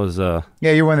 That was... Yeah,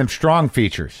 you're one of them strong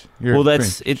features.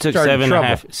 It took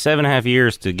 7.5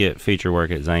 years to get feature work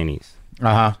at Zanies.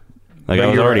 Uh-huh. Like, I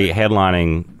was already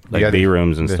headlining B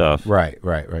rooms and stuff. Right.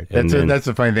 That's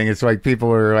the funny thing. It's like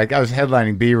people are like, I was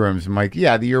headlining B rooms. I'm like,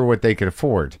 yeah, you're what they could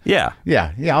afford. Yeah.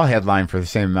 Yeah, I'll headline for the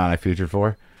same amount I featured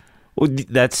for.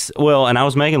 Well, and I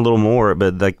was making a little more,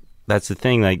 but like that's the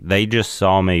thing. Like they just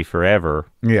saw me forever.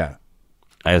 Yeah.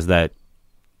 As that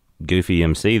goofy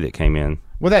MC that came in.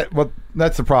 Well,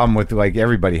 that's the problem with like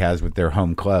everybody has with their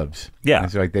home clubs. Yeah.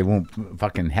 It's like they won't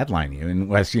fucking headline you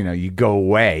unless you go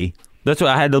away. That's why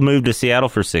I had to move to Seattle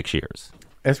for 6 years.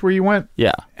 That's where you went?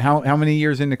 Yeah. How many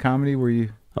years into comedy were you?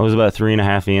 I was about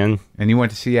 3.5 in. And you went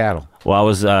to Seattle? Well, I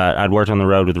was. I'd worked on the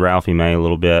road with Ralphie May a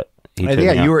little bit.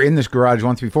 You were in this garage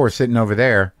once before, sitting over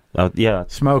there. Yeah.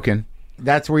 Smoking.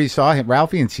 That's where you saw him,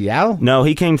 Ralphie, in Seattle? No,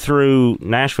 he came through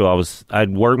Nashville.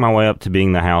 I'd worked my way up to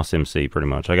being the house MC pretty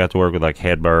much. I got to work with like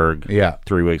Hedberg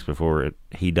 3 weeks before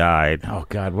he died. Oh,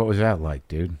 God. What was that like,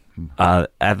 dude?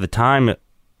 At the time,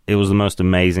 it was the most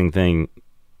amazing thing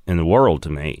in the world to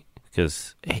me.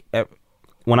 Because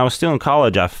when I was still in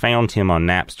college, I found him on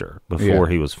Napster before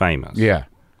he was famous. Yeah.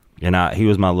 And he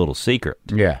was my little secret.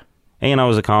 Yeah. And I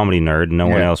was a comedy nerd, and no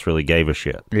one else really gave a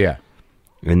shit. Yeah.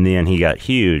 And then he got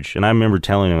huge. And I remember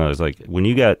telling him, I was like, when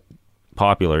you got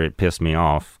popular, it pissed me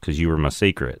off because you were my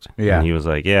secret. Yeah. And he was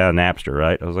like, yeah, Napster,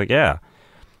 right? I was like, yeah.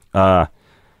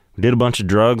 Did a bunch of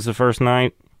drugs the first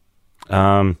night.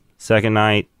 Second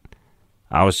night,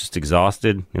 I was just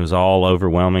exhausted. It was all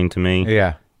overwhelming to me.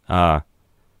 Yeah.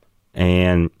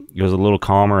 And it was a little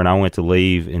calmer, and I went to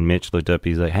leave, and Mitch looked up.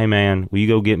 He's like, hey, man, will you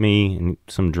go get me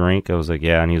some drink? I was like,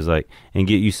 yeah. And he was like, and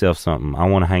get yourself something. I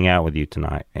want to hang out with you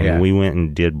tonight. And we went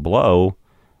and did blow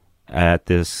at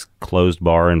this closed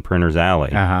bar in Printer's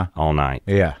Alley all night.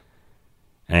 Yeah.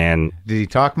 And did he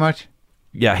talk much?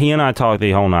 Yeah, he and I talked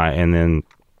the whole night, and then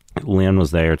Lynn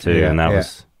was there, too, and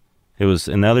it was,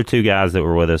 and the other two guys that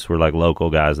were with us were like local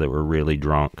guys that were really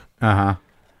drunk.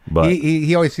 But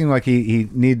he always seemed like he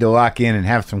needed to lock in and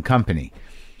have some company.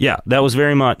 Yeah, that was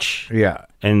very much. Yeah.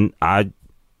 And I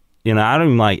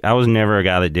was never a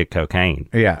guy that did cocaine.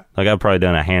 Yeah. Like, I've probably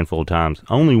done a handful of times.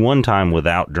 Only one time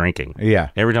without drinking. Yeah.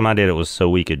 Every time I did it was so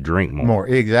we could drink more.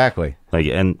 Exactly. Like,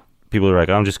 and people are like,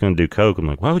 I'm just going to do coke. I'm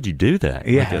like, why would you do that?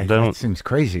 Yeah, like, that seems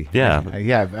crazy. Yeah.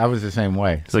 Yeah, I was the same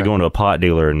way. It's like going to a pot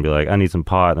dealer and be like, I need some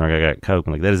pot, and they're like, I got coke.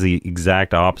 I'm like, that is the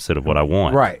exact opposite of what I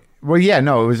want. Right. Well, yeah,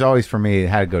 no, it was always for me, it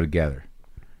had to go together.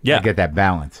 Yeah. To get that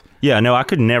balance. Yeah, no, I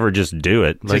could never just do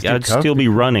it. Like, I'd still be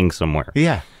running somewhere.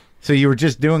 Yeah. So you were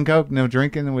just doing coke, no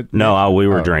drinking? We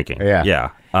were drinking. Yeah.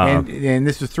 Yeah. And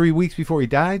this was 3 weeks before he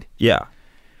died? Yeah.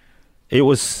 It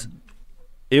was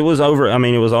over. I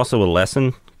mean, it was also a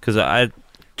lesson, because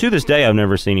to this day, I've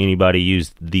never seen anybody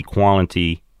use the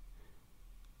quantity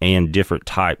and different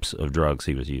types of drugs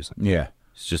he was using. Yeah.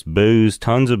 It's just booze,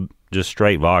 tons of just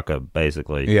straight vodka,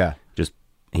 basically. Yeah.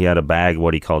 He had a bag,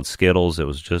 what he called Skittles. It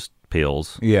was just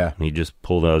pills. Yeah. And he'd just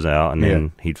pull those out, and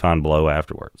then he'd find blow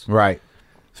afterwards. Right.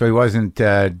 So he wasn't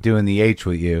doing the H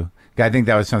with you. I think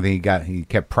that was something he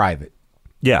kept private.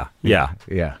 Yeah. Yeah.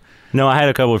 Yeah. No, I had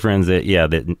a couple of friends that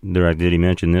they're like, did he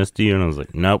mention this to you? And I was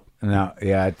like, nope. No,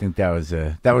 yeah, I think that was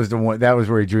the one. That was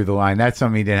where he drew the line. That's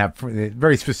something he didn't have.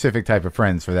 Very specific type of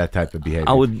friends for that type of behavior.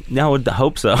 I would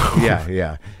hope so.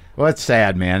 Yeah. Well, it's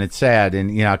sad, man. It's sad,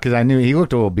 and because I knew he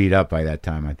looked a little beat up by that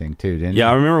time. I think too, didn't he? Yeah,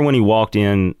 I remember when he walked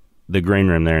in the green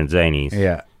room there in Zany's.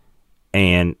 Yeah,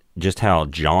 and just how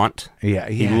jaunt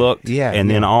he looked. Yeah, and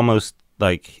then almost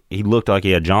like he looked like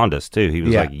he had jaundice too. He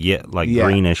was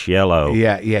greenish yellow.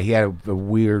 Yeah. He had a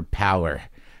weird pallor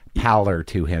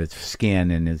to his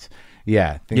skin and his.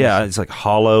 Yeah. It's like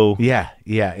hollow. Yeah.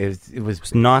 It was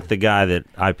It's not the guy that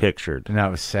I pictured. No,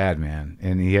 it was sad, man.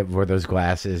 And he wore those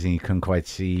glasses and you couldn't quite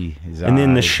see his eyes. And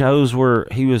then the shows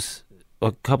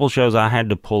a couple shows I had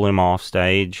to pull him off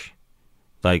stage.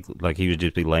 Like he would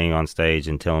just be laying on stage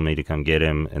and telling me to come get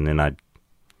him. And then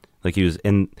did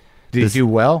he do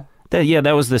well?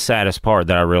 That was the saddest part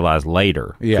that I realized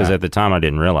later. Yeah. Because at the time I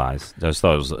didn't realize. I just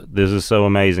thought, this is so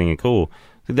amazing and cool.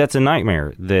 That's a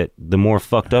nightmare, that the more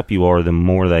fucked up you are, the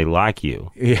more they like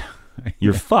you. Yeah.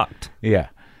 You're fucked. Yeah.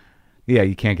 Yeah,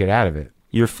 you can't get out of it.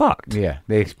 You're fucked. Yeah,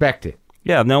 they expect it.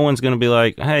 Yeah, no one's going to be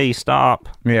like, hey, stop.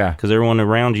 Yeah. Because everyone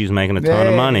around you is making a ton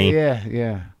of money.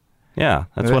 Yeah. Yeah,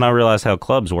 that's when I realized how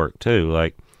clubs work, too.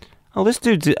 Like, oh, this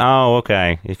dude's... Oh,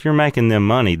 okay. If you're making them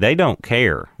money, they don't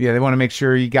care. Yeah, they want to make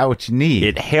sure you got what you need.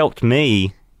 It helped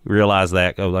me realize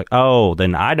that. Go like, oh,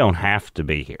 then I don't have to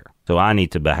be here. So I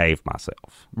need to behave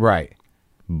myself. Right.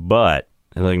 But,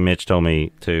 like Mitch told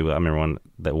me, too, I remember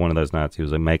one of those nights, he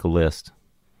was like, make a list.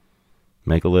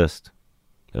 Make a list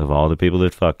of all the people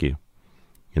that fuck you.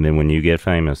 And then when you get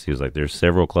famous, he was like, there's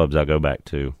several clubs I go back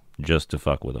to just to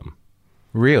fuck with them.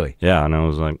 Really? Yeah, and I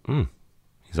was like,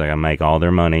 He's like, I make all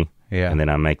their money, and then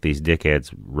I make these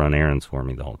dickheads run errands for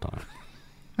me the whole time.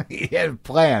 He had a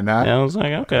plan, huh? Yeah, I was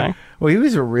like, okay. Well, he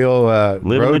was a real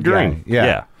living the dream. Guy.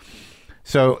 Yeah.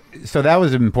 So that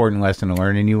was an important lesson to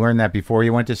learn, and you learned that before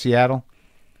you went to Seattle?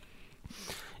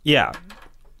 Yeah.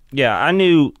 Yeah, I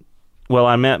knew... Well,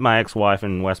 I met my ex-wife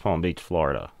in West Palm Beach,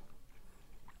 Florida,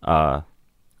 on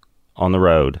the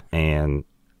road, and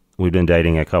we'd been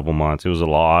dating a couple months. It was a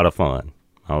lot of fun.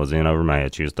 I was in over my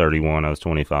head. She was 31. I was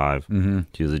 25. Mm-hmm.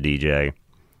 She was a DJ,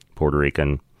 Puerto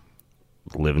Rican,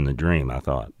 living the dream, I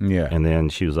thought. Yeah. And then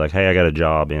she was like, hey, I got a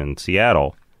job in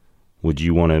Seattle. Would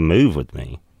you want to move with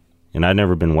me? And I'd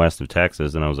never been west of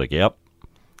Texas, and I was like, yep.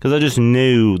 Because I just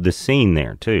knew the scene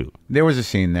there, too. There was a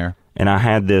scene there. And I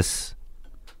had this...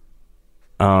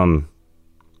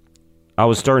 I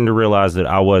was starting to realize that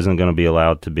I wasn't going to be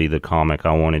allowed to be the comic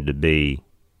I wanted to be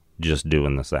just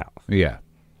doing the South. Yeah.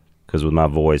 Because with my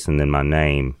voice and then my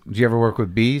name. Did you ever work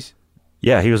with Bees?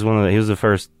 Yeah, he was the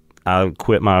first. I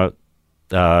quit my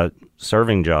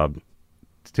serving job.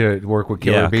 To work with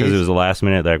Killer Bees? Yeah, because it was the last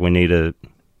minute, like, we need a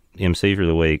MC for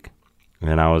the week.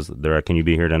 And I was there, can you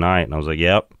be here tonight? And I was like,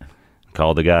 yep.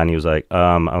 Called the guy, and he was like,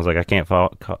 I was like, I can't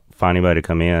find anybody to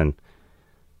come in.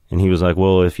 And he was like,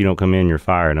 well, if you don't come in, you're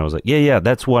fired. And I was like, yeah,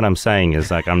 that's what I'm saying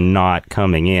is like, I'm not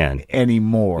coming in.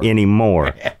 Anymore.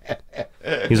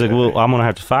 He's like, well, I'm going to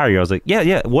have to fire you. I was like,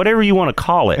 yeah, whatever you want to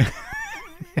call it.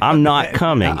 I'm not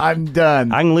coming. I'm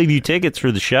done. I can leave you tickets for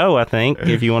the show, I think,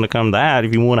 if you want to come to that,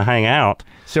 if you want to hang out.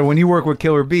 So when you work with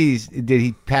Killer Bees, did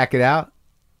he pack it out?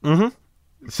 Mm-hmm.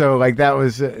 So like that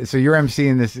was, so you're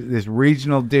emceeing this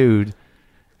regional dude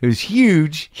who's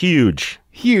huge,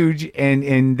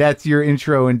 and that's your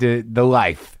intro into the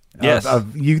life. Yes.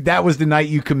 Of you. That was the night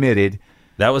you committed.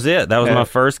 That was it. That was my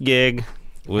first gig.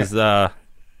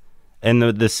 And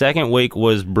the second week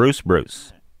was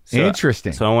Bruce. So,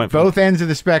 interesting. So I went both ends of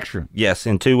the spectrum. Yes,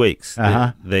 in 2 weeks.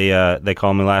 Uh-huh. They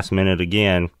called me last minute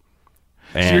again.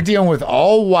 And, so you're dealing with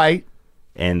all white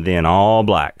and then all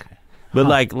black, but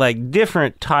like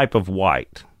different type of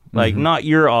white. Like, not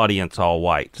your audience all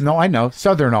white. No, I know.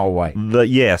 Southern all white.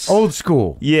 Yes. Old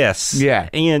school. Yes. Yeah.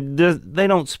 And they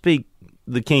don't speak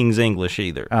the King's English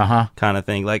either. Uh-huh. Kind of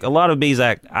thing. Like, a lot of Bees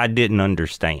act, I didn't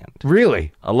understand.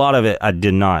 Really? A lot of it, I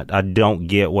did not. I don't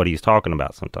get what he's talking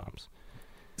about sometimes.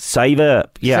 Save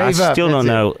up. Yeah, I still don't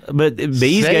know. But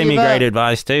Bees gave me great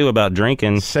advice, too, about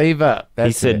drinking. Save up.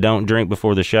 He said, don't drink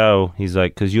before the show. He's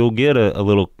like, because you'll get a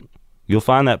little... You'll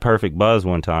find that perfect buzz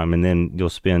one time, and then you'll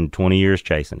spend 20 years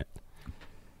chasing it.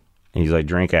 And he's like,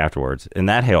 drink afterwards. And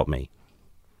that helped me.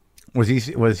 Was he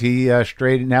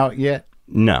straightened out yet?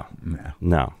 No.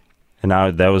 And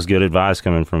that was good advice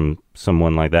coming from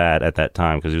someone like that at that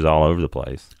time, because he was all over the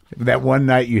place. That one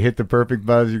night you hit the perfect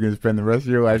buzz, you're going to spend the rest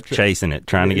of your life chasing it,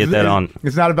 trying to get that on.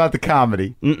 It's not about the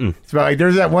comedy. Mm-mm. It's about like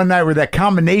there's that one night where that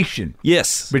combination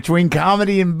between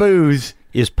comedy and booze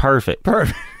is perfect.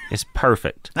 It's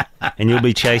perfect. And you'll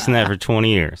be chasing that for 20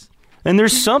 years. And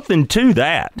there's something to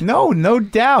that. No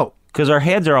doubt. Because our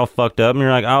heads are all fucked up, and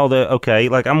you're like, okay.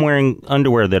 Like, I'm wearing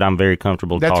underwear that I'm very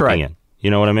comfortable talking in.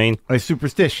 You know what I mean? It's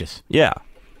superstitious. Yeah.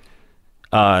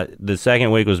 The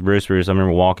second week was Bruce. I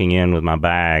remember walking in with my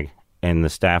bag, and the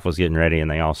staff was getting ready,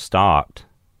 and they all stopped.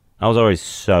 I was always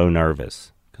so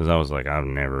nervous, because I was like, I've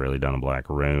never really done a black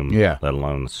room, let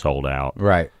alone sold out.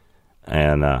 Right.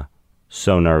 And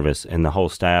so nervous. And the whole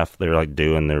staff, they're like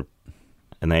doing their...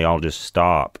 And they all just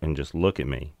stop and just look at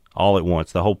me all at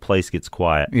once. The whole place gets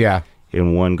quiet. Yeah.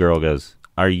 And one girl goes,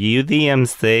 "Are you the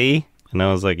MC?" And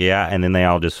I was like, "Yeah." And then they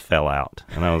all just fell out.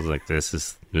 And I was like, this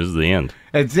is the end.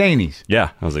 At Zany's? Yeah.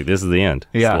 I was like, this is the end.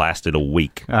 Yeah. It lasted a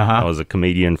week. Uh-huh. I was a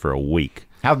comedian for a week.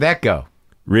 How'd that go?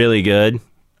 Really good.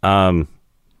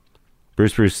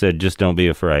 Bruce said, just don't be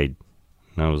afraid.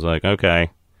 And I was like,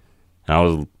 okay.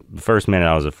 The first minute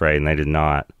I was afraid, and they did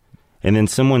not. And then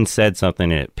someone said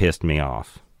something, and it pissed me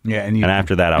off. Yeah, and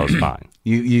after that, I was fine.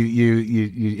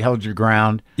 You held your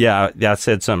ground. Yeah, I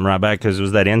said something right back, because it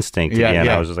was that instinct again.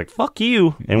 I was just like, fuck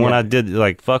you. And when I did,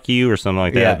 like, fuck you or something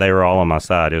like that, they were all on my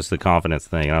side. It was the confidence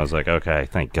thing. And I was like, okay,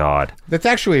 thank God. That's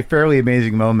actually a fairly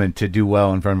amazing moment to do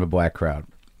well in front of a black crowd.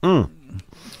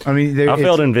 I mean, I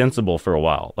felt invincible for a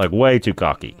while, like way too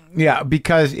cocky. Yeah,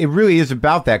 because it really is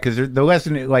about that, because the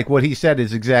lesson, like what he said,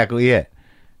 is exactly it.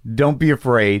 Don't be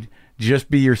afraid.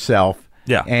 Just be yourself.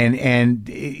 Yeah. And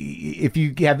if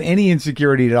you have any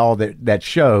insecurity at all that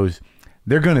shows,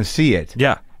 they're going to see it.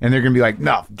 Yeah. And they're going to be like,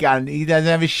 no, God, he doesn't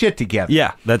have his shit together.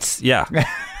 Yeah.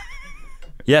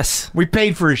 Yes. We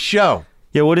paid for his show.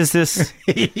 Yeah, what is this?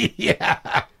 Yeah.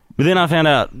 But then I found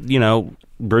out,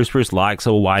 Bruce likes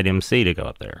a white MC to go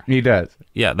up there. He does.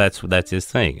 Yeah, that's his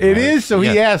thing. It is, so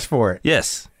he asked for it.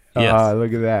 Yes. Look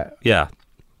at that. Yeah.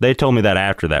 They told me that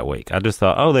after that week. I just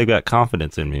thought, they've got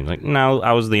confidence in me. Like, no,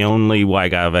 I was the only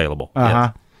white guy available.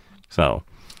 Uh-huh. Yes. So,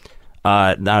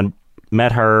 I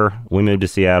met her. We moved to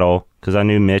Seattle because I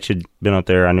knew Mitch had been up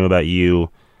there. I knew about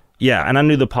you. Yeah, and I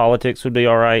knew the politics would be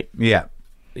all right. Yeah.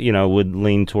 Would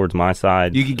lean towards my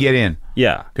side. You could get in.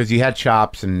 Yeah. Because you had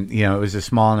chops, and, it was a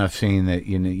small enough scene that,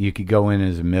 you could go in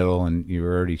as a middle, and you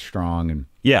were already strong. And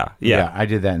Yeah. I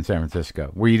did that in San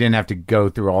Francisco, where you didn't have to go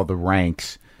through all the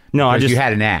ranks. No, you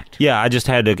had an act. Yeah, I just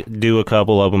had to do a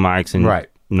couple open mics and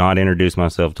not introduce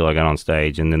myself till I got on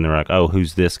stage, and then they're like, "Oh,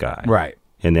 who's this guy?" Right.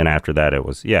 And then after that, it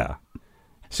was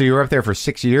So you were up there for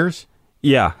 6 years?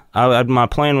 Yeah, my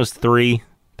plan was three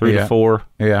to 4.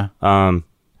 Yeah.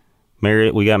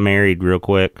 We got married real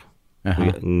quick. Uh-huh. We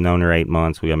got known her 8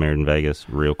 months. We got married in Vegas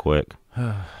real quick.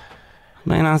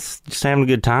 Man, I was just having a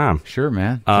good time. Sure,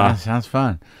 man. Sounds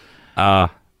fun.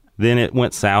 Then it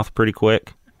went south pretty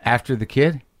quick. After the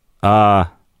kid?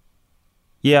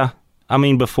 Yeah. I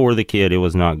mean, before the kid, it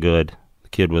was not good. The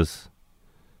kid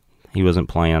he wasn't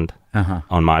planned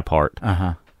on my part.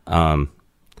 Uh-huh.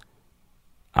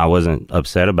 I wasn't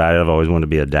upset about it. I've always wanted to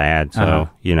be a dad. So,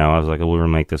 you know, I was like, oh, we're going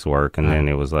to make this work. And then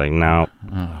it was like, no.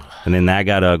 And then that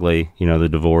got ugly, you know, the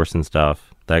divorce and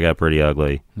stuff. That got pretty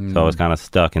ugly. So I was kind of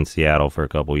stuck in Seattle for a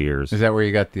couple years. Is that where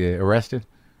you got arrested?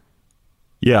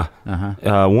 Yeah.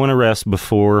 One arrest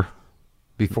before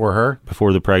her?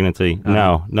 Before the pregnancy.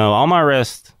 No. All my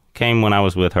arrests came when I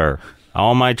was with her.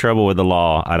 All my trouble with the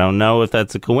law. I don't know if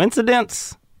that's a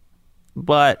coincidence,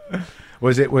 but...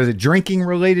 Was it drinking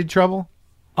related trouble?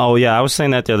 Oh, yeah. I was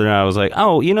saying that the other night. I was like,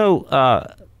 oh, you know,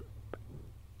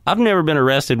 I've never been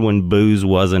arrested when booze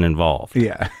wasn't involved.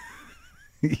 Yeah.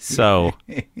 So,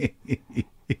 it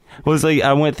was like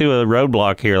I went through a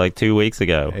roadblock here like 2 weeks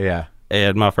ago. Yeah.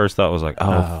 And my first thought was like,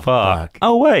 oh, fuck.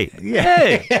 Oh, wait. Yeah.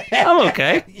 Hey, I'm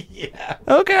okay. Yeah.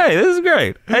 Okay, this is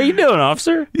great. How you doing,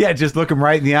 officer? Yeah, just look him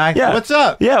right in the eye. Yeah. What's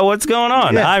up? Yeah, what's going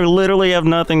on? Yeah. I literally have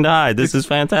nothing to hide. This is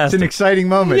fantastic. It's an exciting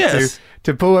moment. Yes.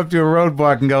 To pull up to a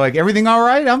roadblock and go like, everything all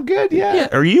right? I'm good, yeah.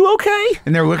 Are you okay?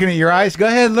 And they're looking at your eyes. Go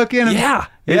ahead, look in them. Yeah.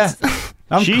 Yeah.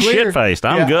 She's shit-faced.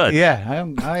 I'm good. Yeah,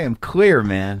 I am clear,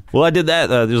 man. Well, I did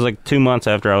that. It was like 2 months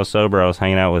after I was sober. I was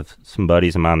hanging out with some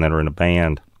buddies of mine that were in a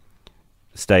band.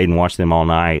 Stayed and watched them all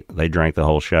night. They drank the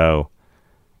whole show.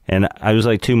 And I was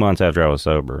like 2 months after I was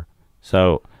sober.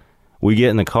 So we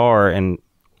get in the car and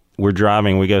we're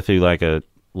driving. We go through like a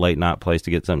late night place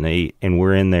to get something to eat. And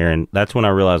we're in there. And that's when I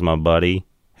realized my buddy,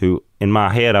 who in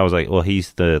my head, I was like, well,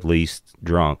 he's the least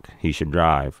drunk. He should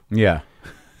drive. Yeah.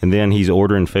 And then he's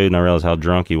ordering food, and I realized how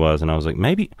drunk he was. And I was like,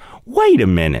 wait a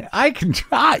minute. I can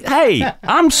drive. Hey,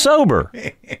 I'm sober.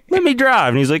 Let me drive.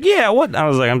 And he's like, yeah, what? I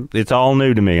was like, it's all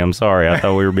new to me. I'm sorry. I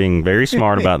thought we were being very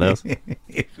smart about this.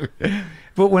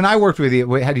 But when I worked with you,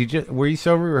 were you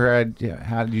sober, or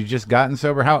had you just gotten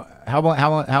sober? How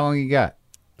long you got?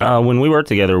 When we worked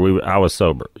together, I was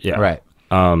sober. Yeah. Right.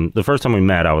 The first time we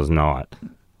met, I was not.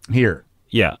 Here.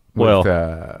 Yeah. Well,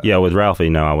 with Ralphie,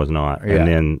 no, I was not. Yeah. And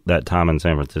then that time in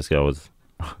San Francisco was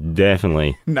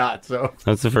definitely not so.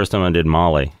 That's the first time I did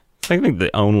Molly. I think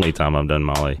the only time I've done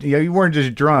Molly. Yeah, you weren't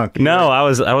just drunk. No, I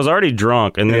was already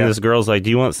drunk, and then this girl's like, "Do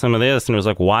you want some of this?" And it was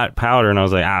like white powder, and I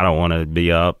was like, "I don't want to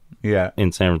be up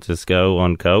in San Francisco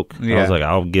on coke." Yeah. I was like,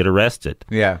 "I'll get arrested."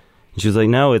 Yeah. And she was like,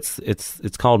 "No, it's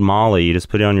called Molly. You just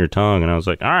put it on your tongue." And I was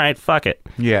like, "All right, fuck it."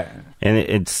 Yeah. And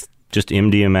it's just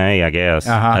MDMA, I guess.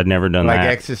 I'd never done like that.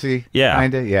 Like ecstasy? Yeah.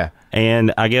 Kinda, yeah.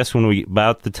 And I guess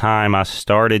about the time I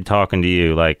started talking to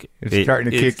you, like... It's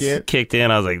starting to kicked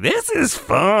in. I was like, this is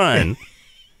fun.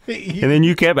 And then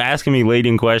you kept asking me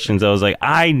leading questions. I was like,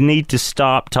 I need to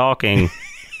stop talking,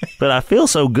 but I feel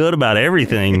so good about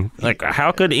everything. Like,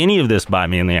 how could any of this bite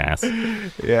me in the ass?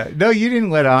 Yeah. No, you didn't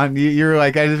let on. You were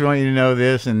like, I just want you to know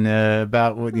this and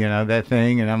about what, that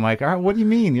thing. And I'm like, all right, what do you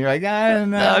mean? You're like, I don't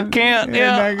know. I can't.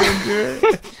 Yeah. I'm not going to do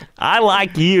it. I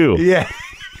like you. Yeah.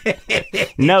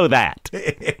 Know that.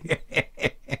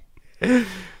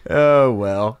 Oh,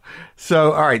 well.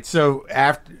 So, all right. So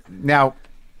now,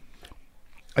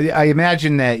 I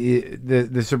imagine that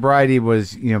the sobriety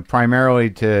was,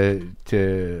 primarily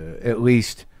to at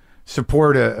least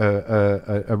support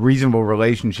a reasonable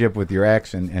relationship with your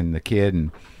ex and the kid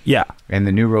and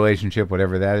the new relationship,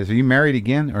 whatever that is. Are you married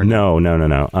again or no?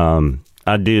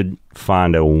 I did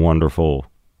find a wonderful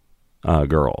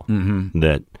girl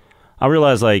that I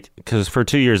realized, because for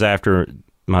 2 years after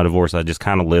my divorce, I just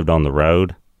kind of lived on the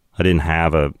road. I didn't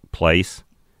have a place.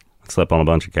 I slept on a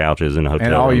bunch of couches in a hotel.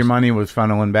 And all rooms. your money was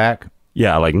funneling back?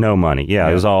 Yeah, no money. Yeah,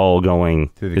 it was all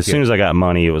going. As soon as I got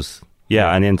money, it was,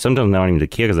 and then sometimes not even the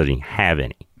kid because I didn't have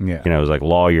any. Yeah. It was like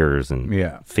lawyers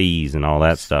and fees and all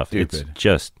that stuff. Stupid. It's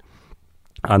just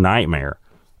a nightmare.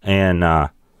 And I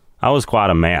was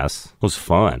quite a mess. It was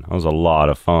fun. It was a lot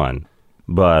of fun.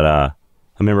 But I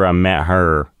remember I met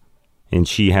her, and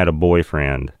she had a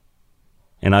boyfriend.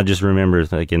 And I just remember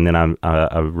thinking, then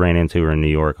I ran into her in New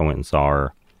York. I went and saw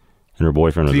her, and her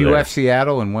boyfriend was there. So you left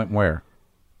Seattle and went where?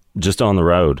 Just on the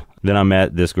road. Then I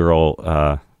met this girl,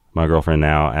 my girlfriend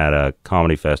now, at a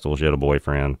comedy festival. She had a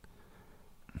boyfriend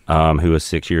who was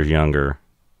 6 years younger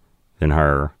than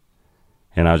her.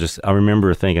 And I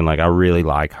remember thinking, I really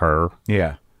like her.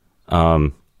 Yeah.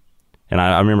 And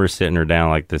I remember sitting her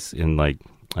down like this in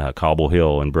Cobble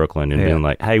Hill in Brooklyn and being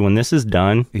like, hey, when this is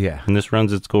done, when this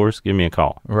runs its course, give me a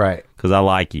call. Right. Because I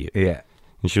like you. Yeah.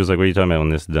 And she was like, what are you talking about when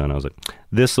this is done? I was like,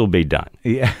 this will be done.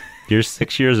 Yeah. You're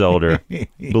 6 years older.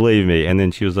 Believe me. And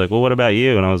then she was like, well, what about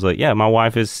you? And I was like, yeah, my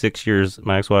ex-wife's 6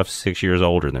 years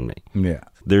older than me. Yeah.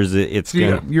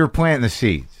 You're planting the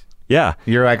seeds. Yeah.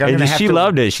 You're like, she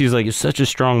loved it. She's like, it's such a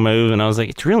strong move. And I was like,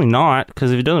 it's really not,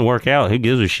 because if it doesn't work out, who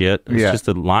gives a shit? It's just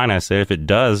a line I said. If it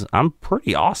does, I'm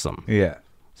pretty awesome. Yeah.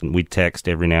 So we text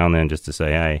every now and then just to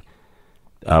say, hey.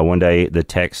 one day the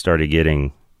text started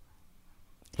getting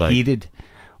like, heated.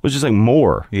 It was just like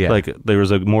more. Yeah. Like there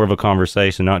was more of a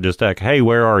conversation, not just like, hey,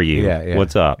 where are you? Yeah.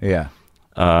 What's up? Yeah.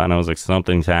 And I was like,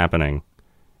 something's happening.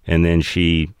 And then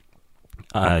she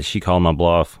called my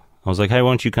bluff. I was like, hey, why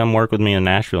don't you come work with me in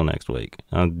Nashville next week?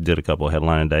 I did a couple of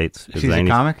headlining dates. She's a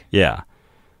comic? Yeah.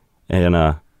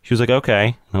 And she was like, okay.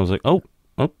 And I was like, oh,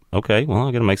 okay. Well,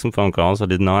 I got to make some phone calls. I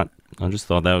just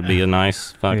thought that would be a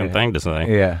nice fucking thing to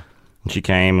say. Yeah. And she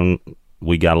came and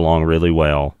we got along really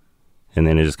well. And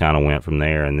then it just kind of went from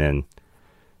there. And then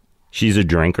she's a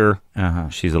drinker. Uh-huh.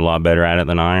 She's a lot better at it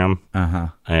than I am. Uh-huh.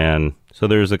 And so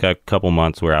there was like a couple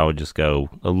months where I would just go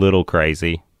a little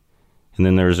crazy. And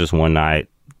then there was just one night,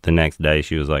 the next day,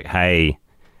 she was like, hey,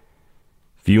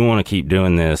 if you want to keep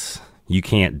doing this, you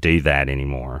can't do that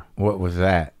anymore. What was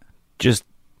that? Just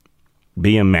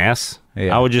be a mess.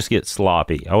 Yeah. I would just get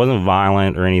sloppy. I wasn't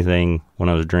violent or anything when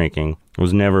I was drinking. I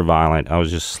was never violent. I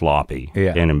was just sloppy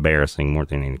and embarrassing more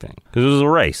than anything. Because it was a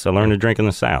race. I learned to drink in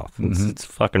the South. It's a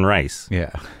fucking race.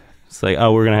 Yeah. It's like,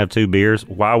 oh, we're going to have 2 beers?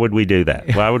 Why would we do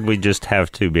that? Why would we just have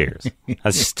 2 beers? I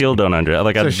still don't understand.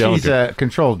 Like, So she's a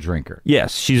controlled drinker.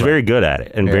 Yes, she's very good at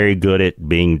it and very good at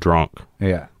being drunk.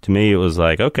 Yeah. To me, it was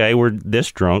like, okay, we're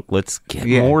this drunk. Let's get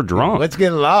more drunk. Let's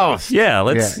get lost. Yeah,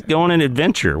 let's go on an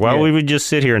adventure. Why would we just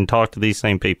sit here and talk to these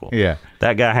same people? Yeah.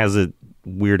 That guy has a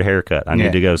weird haircut. I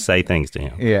need to go say things to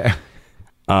him. Yeah.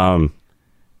 And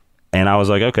I was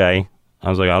like, okay. I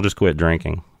was like, I'll just quit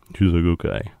drinking. She was like,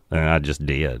 okay. And I just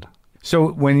did.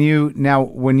 So when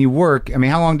you work, I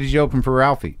mean, how long did you open for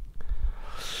Ralphie?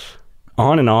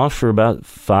 On and off for about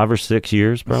 5 or 6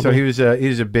 years, probably. So he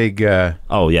was a big.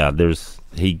 Oh yeah,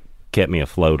 he kept me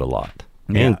afloat a lot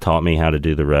and taught me how to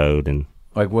do the road and.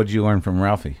 Like, what did you learn from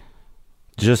Ralphie?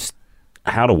 Just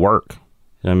how to work.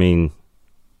 I mean,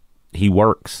 he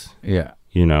works. Yeah.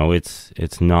 You know, it's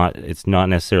not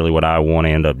necessarily what I want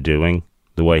to end up doing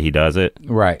the way he does it.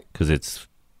 Right. Because it's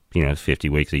 50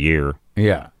 weeks a year.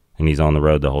 Yeah. And he's on the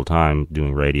road the whole time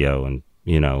doing radio and,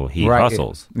 he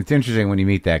hustles. It's interesting when you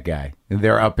meet that guy.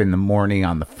 They're up in the morning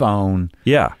on the phone.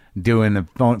 Yeah. Doing the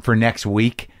phone for next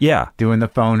week. Yeah. Doing the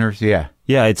phoners. Yeah.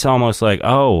 Yeah, it's almost like,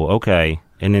 oh, okay.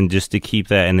 And then just to keep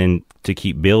that and then to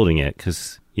keep building it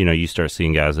because, you start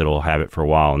seeing guys that will have it for a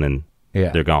while and then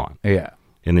they're gone. Yeah.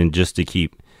 And then just to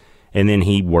keep, and then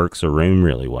he works a room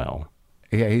really well.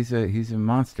 Yeah, he's a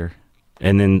monster.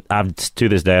 And then to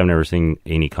this day, I've never seen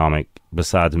any comic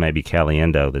besides maybe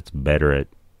Caliendo that's better at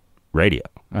radio.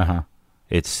 Uh-huh.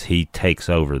 He takes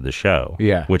over the show.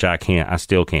 Yeah. Which I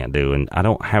still can't do. And I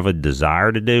don't have a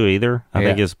desire to do either. I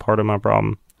think it's part of my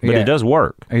problem. But it does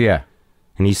work. Yeah.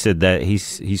 And he said that he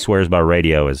swears by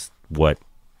radio as what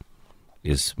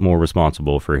is more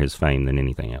responsible for his fame than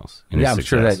anything else. Yeah,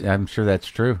 I'm sure that's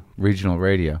true. Regional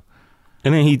radio.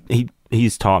 And then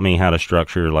he's taught me how to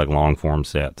structure like long form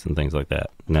sets and things like that.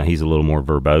 Now he's a little more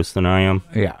verbose than I am.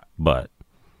 Yeah. But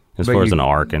as far as an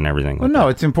arc and everything. Well, no,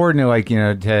 it's important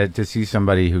to to see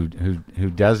somebody who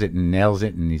does it and nails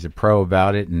it and he's a pro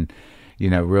about it and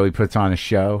really puts on a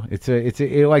show. It's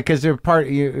like because they're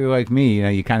you're like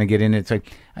me. You kind of get in it. It's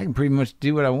like I can pretty much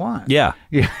do what I want. Yeah.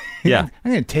 Yeah. Yeah.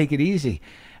 I'm gonna take it easy.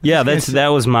 Yeah, that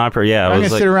was my yeah. I'm gonna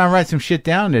sit around and write some shit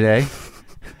down today.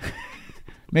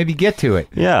 Maybe get to it.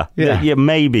 Yeah.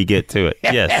 Maybe get to it.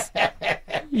 Yes.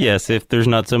 Yes, if there's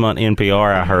not some on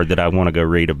NPR I heard that I want to go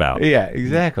read about. Yeah,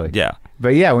 exactly. Yeah.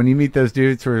 But yeah, when you meet those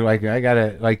dudes who are like, I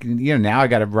gotta now I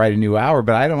gotta write a new hour,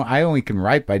 but I only can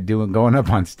write by going up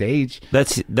on stage.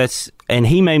 That's and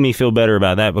he made me feel better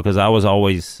about that because I was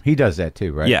always he does that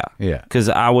too, right? Yeah. Yeah. Because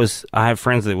I have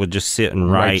friends that would just sit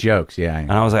and write jokes, yeah.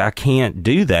 And I was like, I can't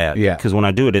do that. Yeah. Because when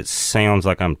I do it, it sounds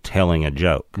like I'm telling a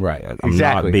joke. Right. I'm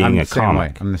not being a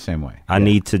comic. I'm the same way. I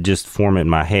need to just form it in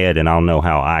my head and I'll know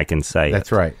how I can say it.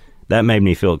 That's right. That made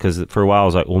me feel, because for a while I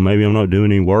was like, well, maybe I'm not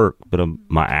doing any work, but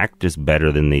my act is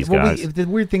better than these guys. The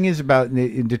weird thing is about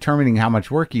determining how much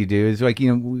work you do is like,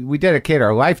 we dedicate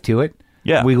our life to it.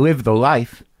 Yeah. We live the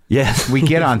life. Yes. We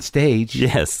get on stage.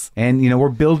 Yes. And, we're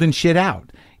building shit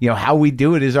out. How we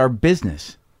do it is our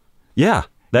business. Yeah.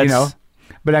 That's...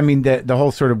 But I mean, the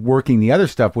whole sort of working the other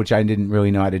stuff, which I didn't really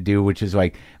know how to do, which is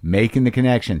like making the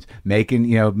connections,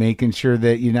 making sure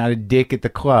that you're not a dick at the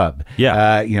club.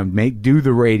 Yeah. Do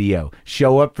the radio,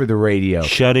 show up for the radio,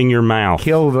 shutting your mouth,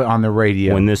 on the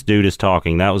radio when this dude is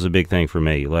talking. That was a big thing for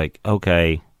me. Like,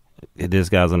 okay, this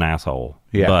guy's an asshole,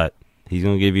 but he's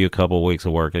going to give you a couple of weeks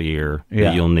of work a year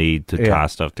that you'll need to tie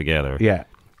stuff together. Yeah.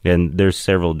 And there's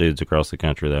several dudes across the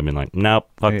country that have been like, nope,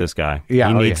 fuck this guy. Yeah,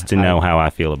 he needs to know how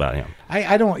I feel about him.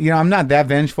 I don't, I'm not that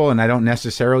vengeful and I don't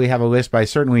necessarily have a list, but I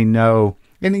certainly know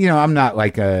And, I'm not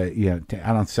like I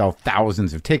don't sell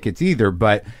thousands of tickets either,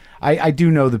 but I do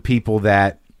know the people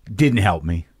that didn't help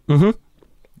me.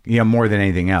 Mm-hmm. More than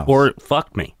anything else. Or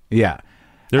fucked me. Yeah.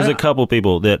 There's a couple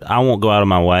people that I won't go out of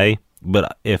my way,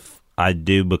 but if I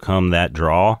do become that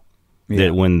draw,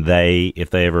 that if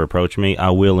they ever approach me,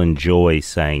 I will enjoy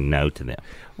saying no to them.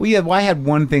 Well, I had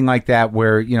one thing like that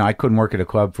where, I couldn't work at a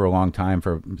club for a long time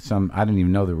for I didn't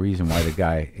even know the reason why the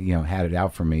guy, had it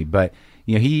out for me. But,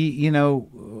 he,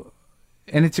 and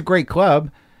it's a great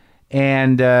club.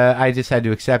 And I just had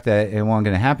to accept that it wasn't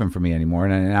going to happen for me anymore.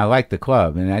 And I liked the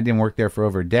club. And I didn't work there for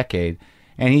over a decade.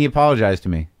 And he apologized to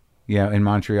me, in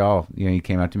Montreal. He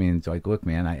came up to me and was like, look,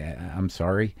 man, I'm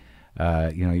sorry.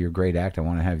 You're a great act. I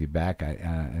want to have you back.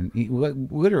 And he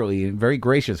literally, very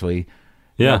graciously,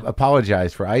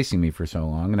 apologized for icing me for so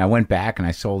long. And I went back and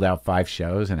I sold out 5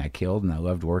 shows and I killed and I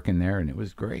loved working there and it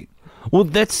was great. Well,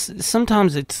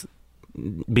 sometimes it's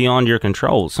beyond your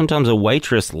control. Sometimes a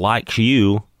waitress likes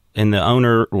you and the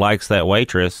owner likes that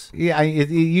waitress. Yeah, it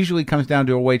usually comes down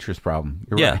to a waitress problem.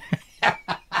 You're right.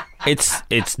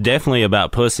 It's definitely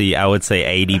about pussy. I would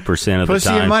say 80% of the time. Pussy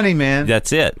and money, man.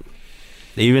 That's it.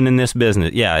 Even in this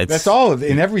business, that's all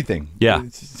in everything. Yeah,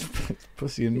 it's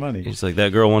pussy and money. It's like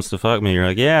that girl wants to fuck me. You're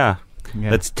like,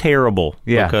 that's terrible.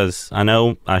 Yeah, because I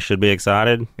know I should be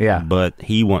excited. Yeah, but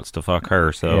he wants to fuck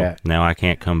her, so now I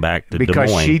can't come back to Des Moines.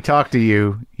 Because she talked to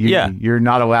you. You're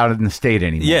not allowed in the state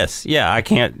anymore. Yes, I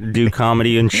can't do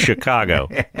comedy in Chicago.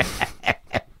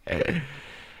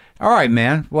 All right,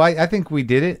 man. Well, I think we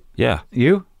did it. Yeah.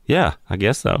 You? Yeah, I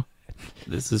guess so.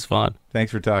 This is fun.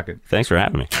 Thanks for talking. Thanks for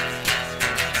having me.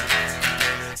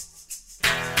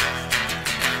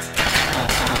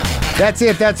 That's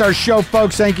it. That's our show,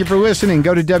 folks. Thank you for listening.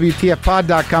 Go to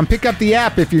WTFpod.com. Pick up the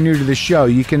app if you're new to the show.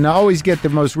 You can always get the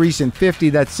most recent 50,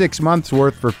 that's 6 months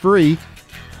worth for free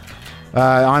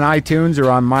on iTunes or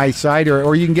on my site,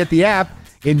 or you can get the app.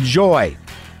 Enjoy.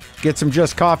 Get some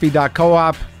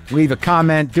justcoffee.coop. Leave a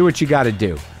comment. Do what you got to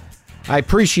do. I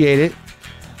appreciate it.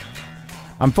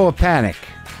 I'm full of panic.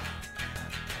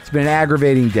 It's been an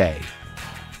aggravating day.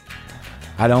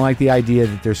 I don't like the idea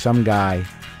that there's some guy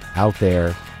out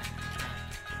there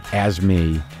as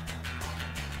me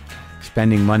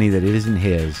spending money that isn't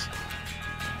his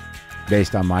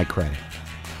based on my credit.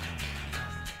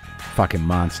 Fucking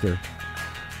monster.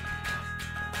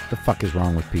 What the fuck is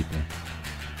wrong with people?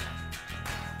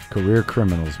 Career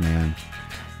criminals, man.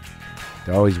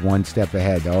 They're always one step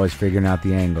ahead. They're always figuring out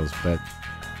the angles, but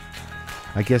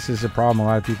I guess this is a problem a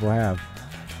lot of people have.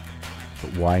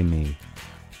 But why me?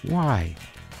 Why?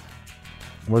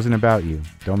 It wasn't about you.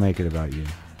 Don't make it about you.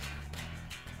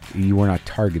 You were not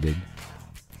targeted.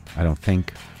 I don't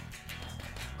think.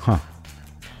 Huh.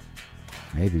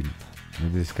 Maybe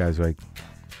this guy's like,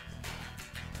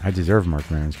 I deserve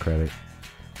Marc Maron's credit.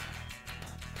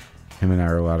 Him and I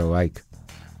are a lot alike.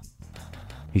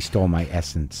 He stole my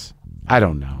essence. I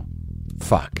don't know.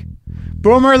 Fuck.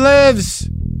 Boomer lives!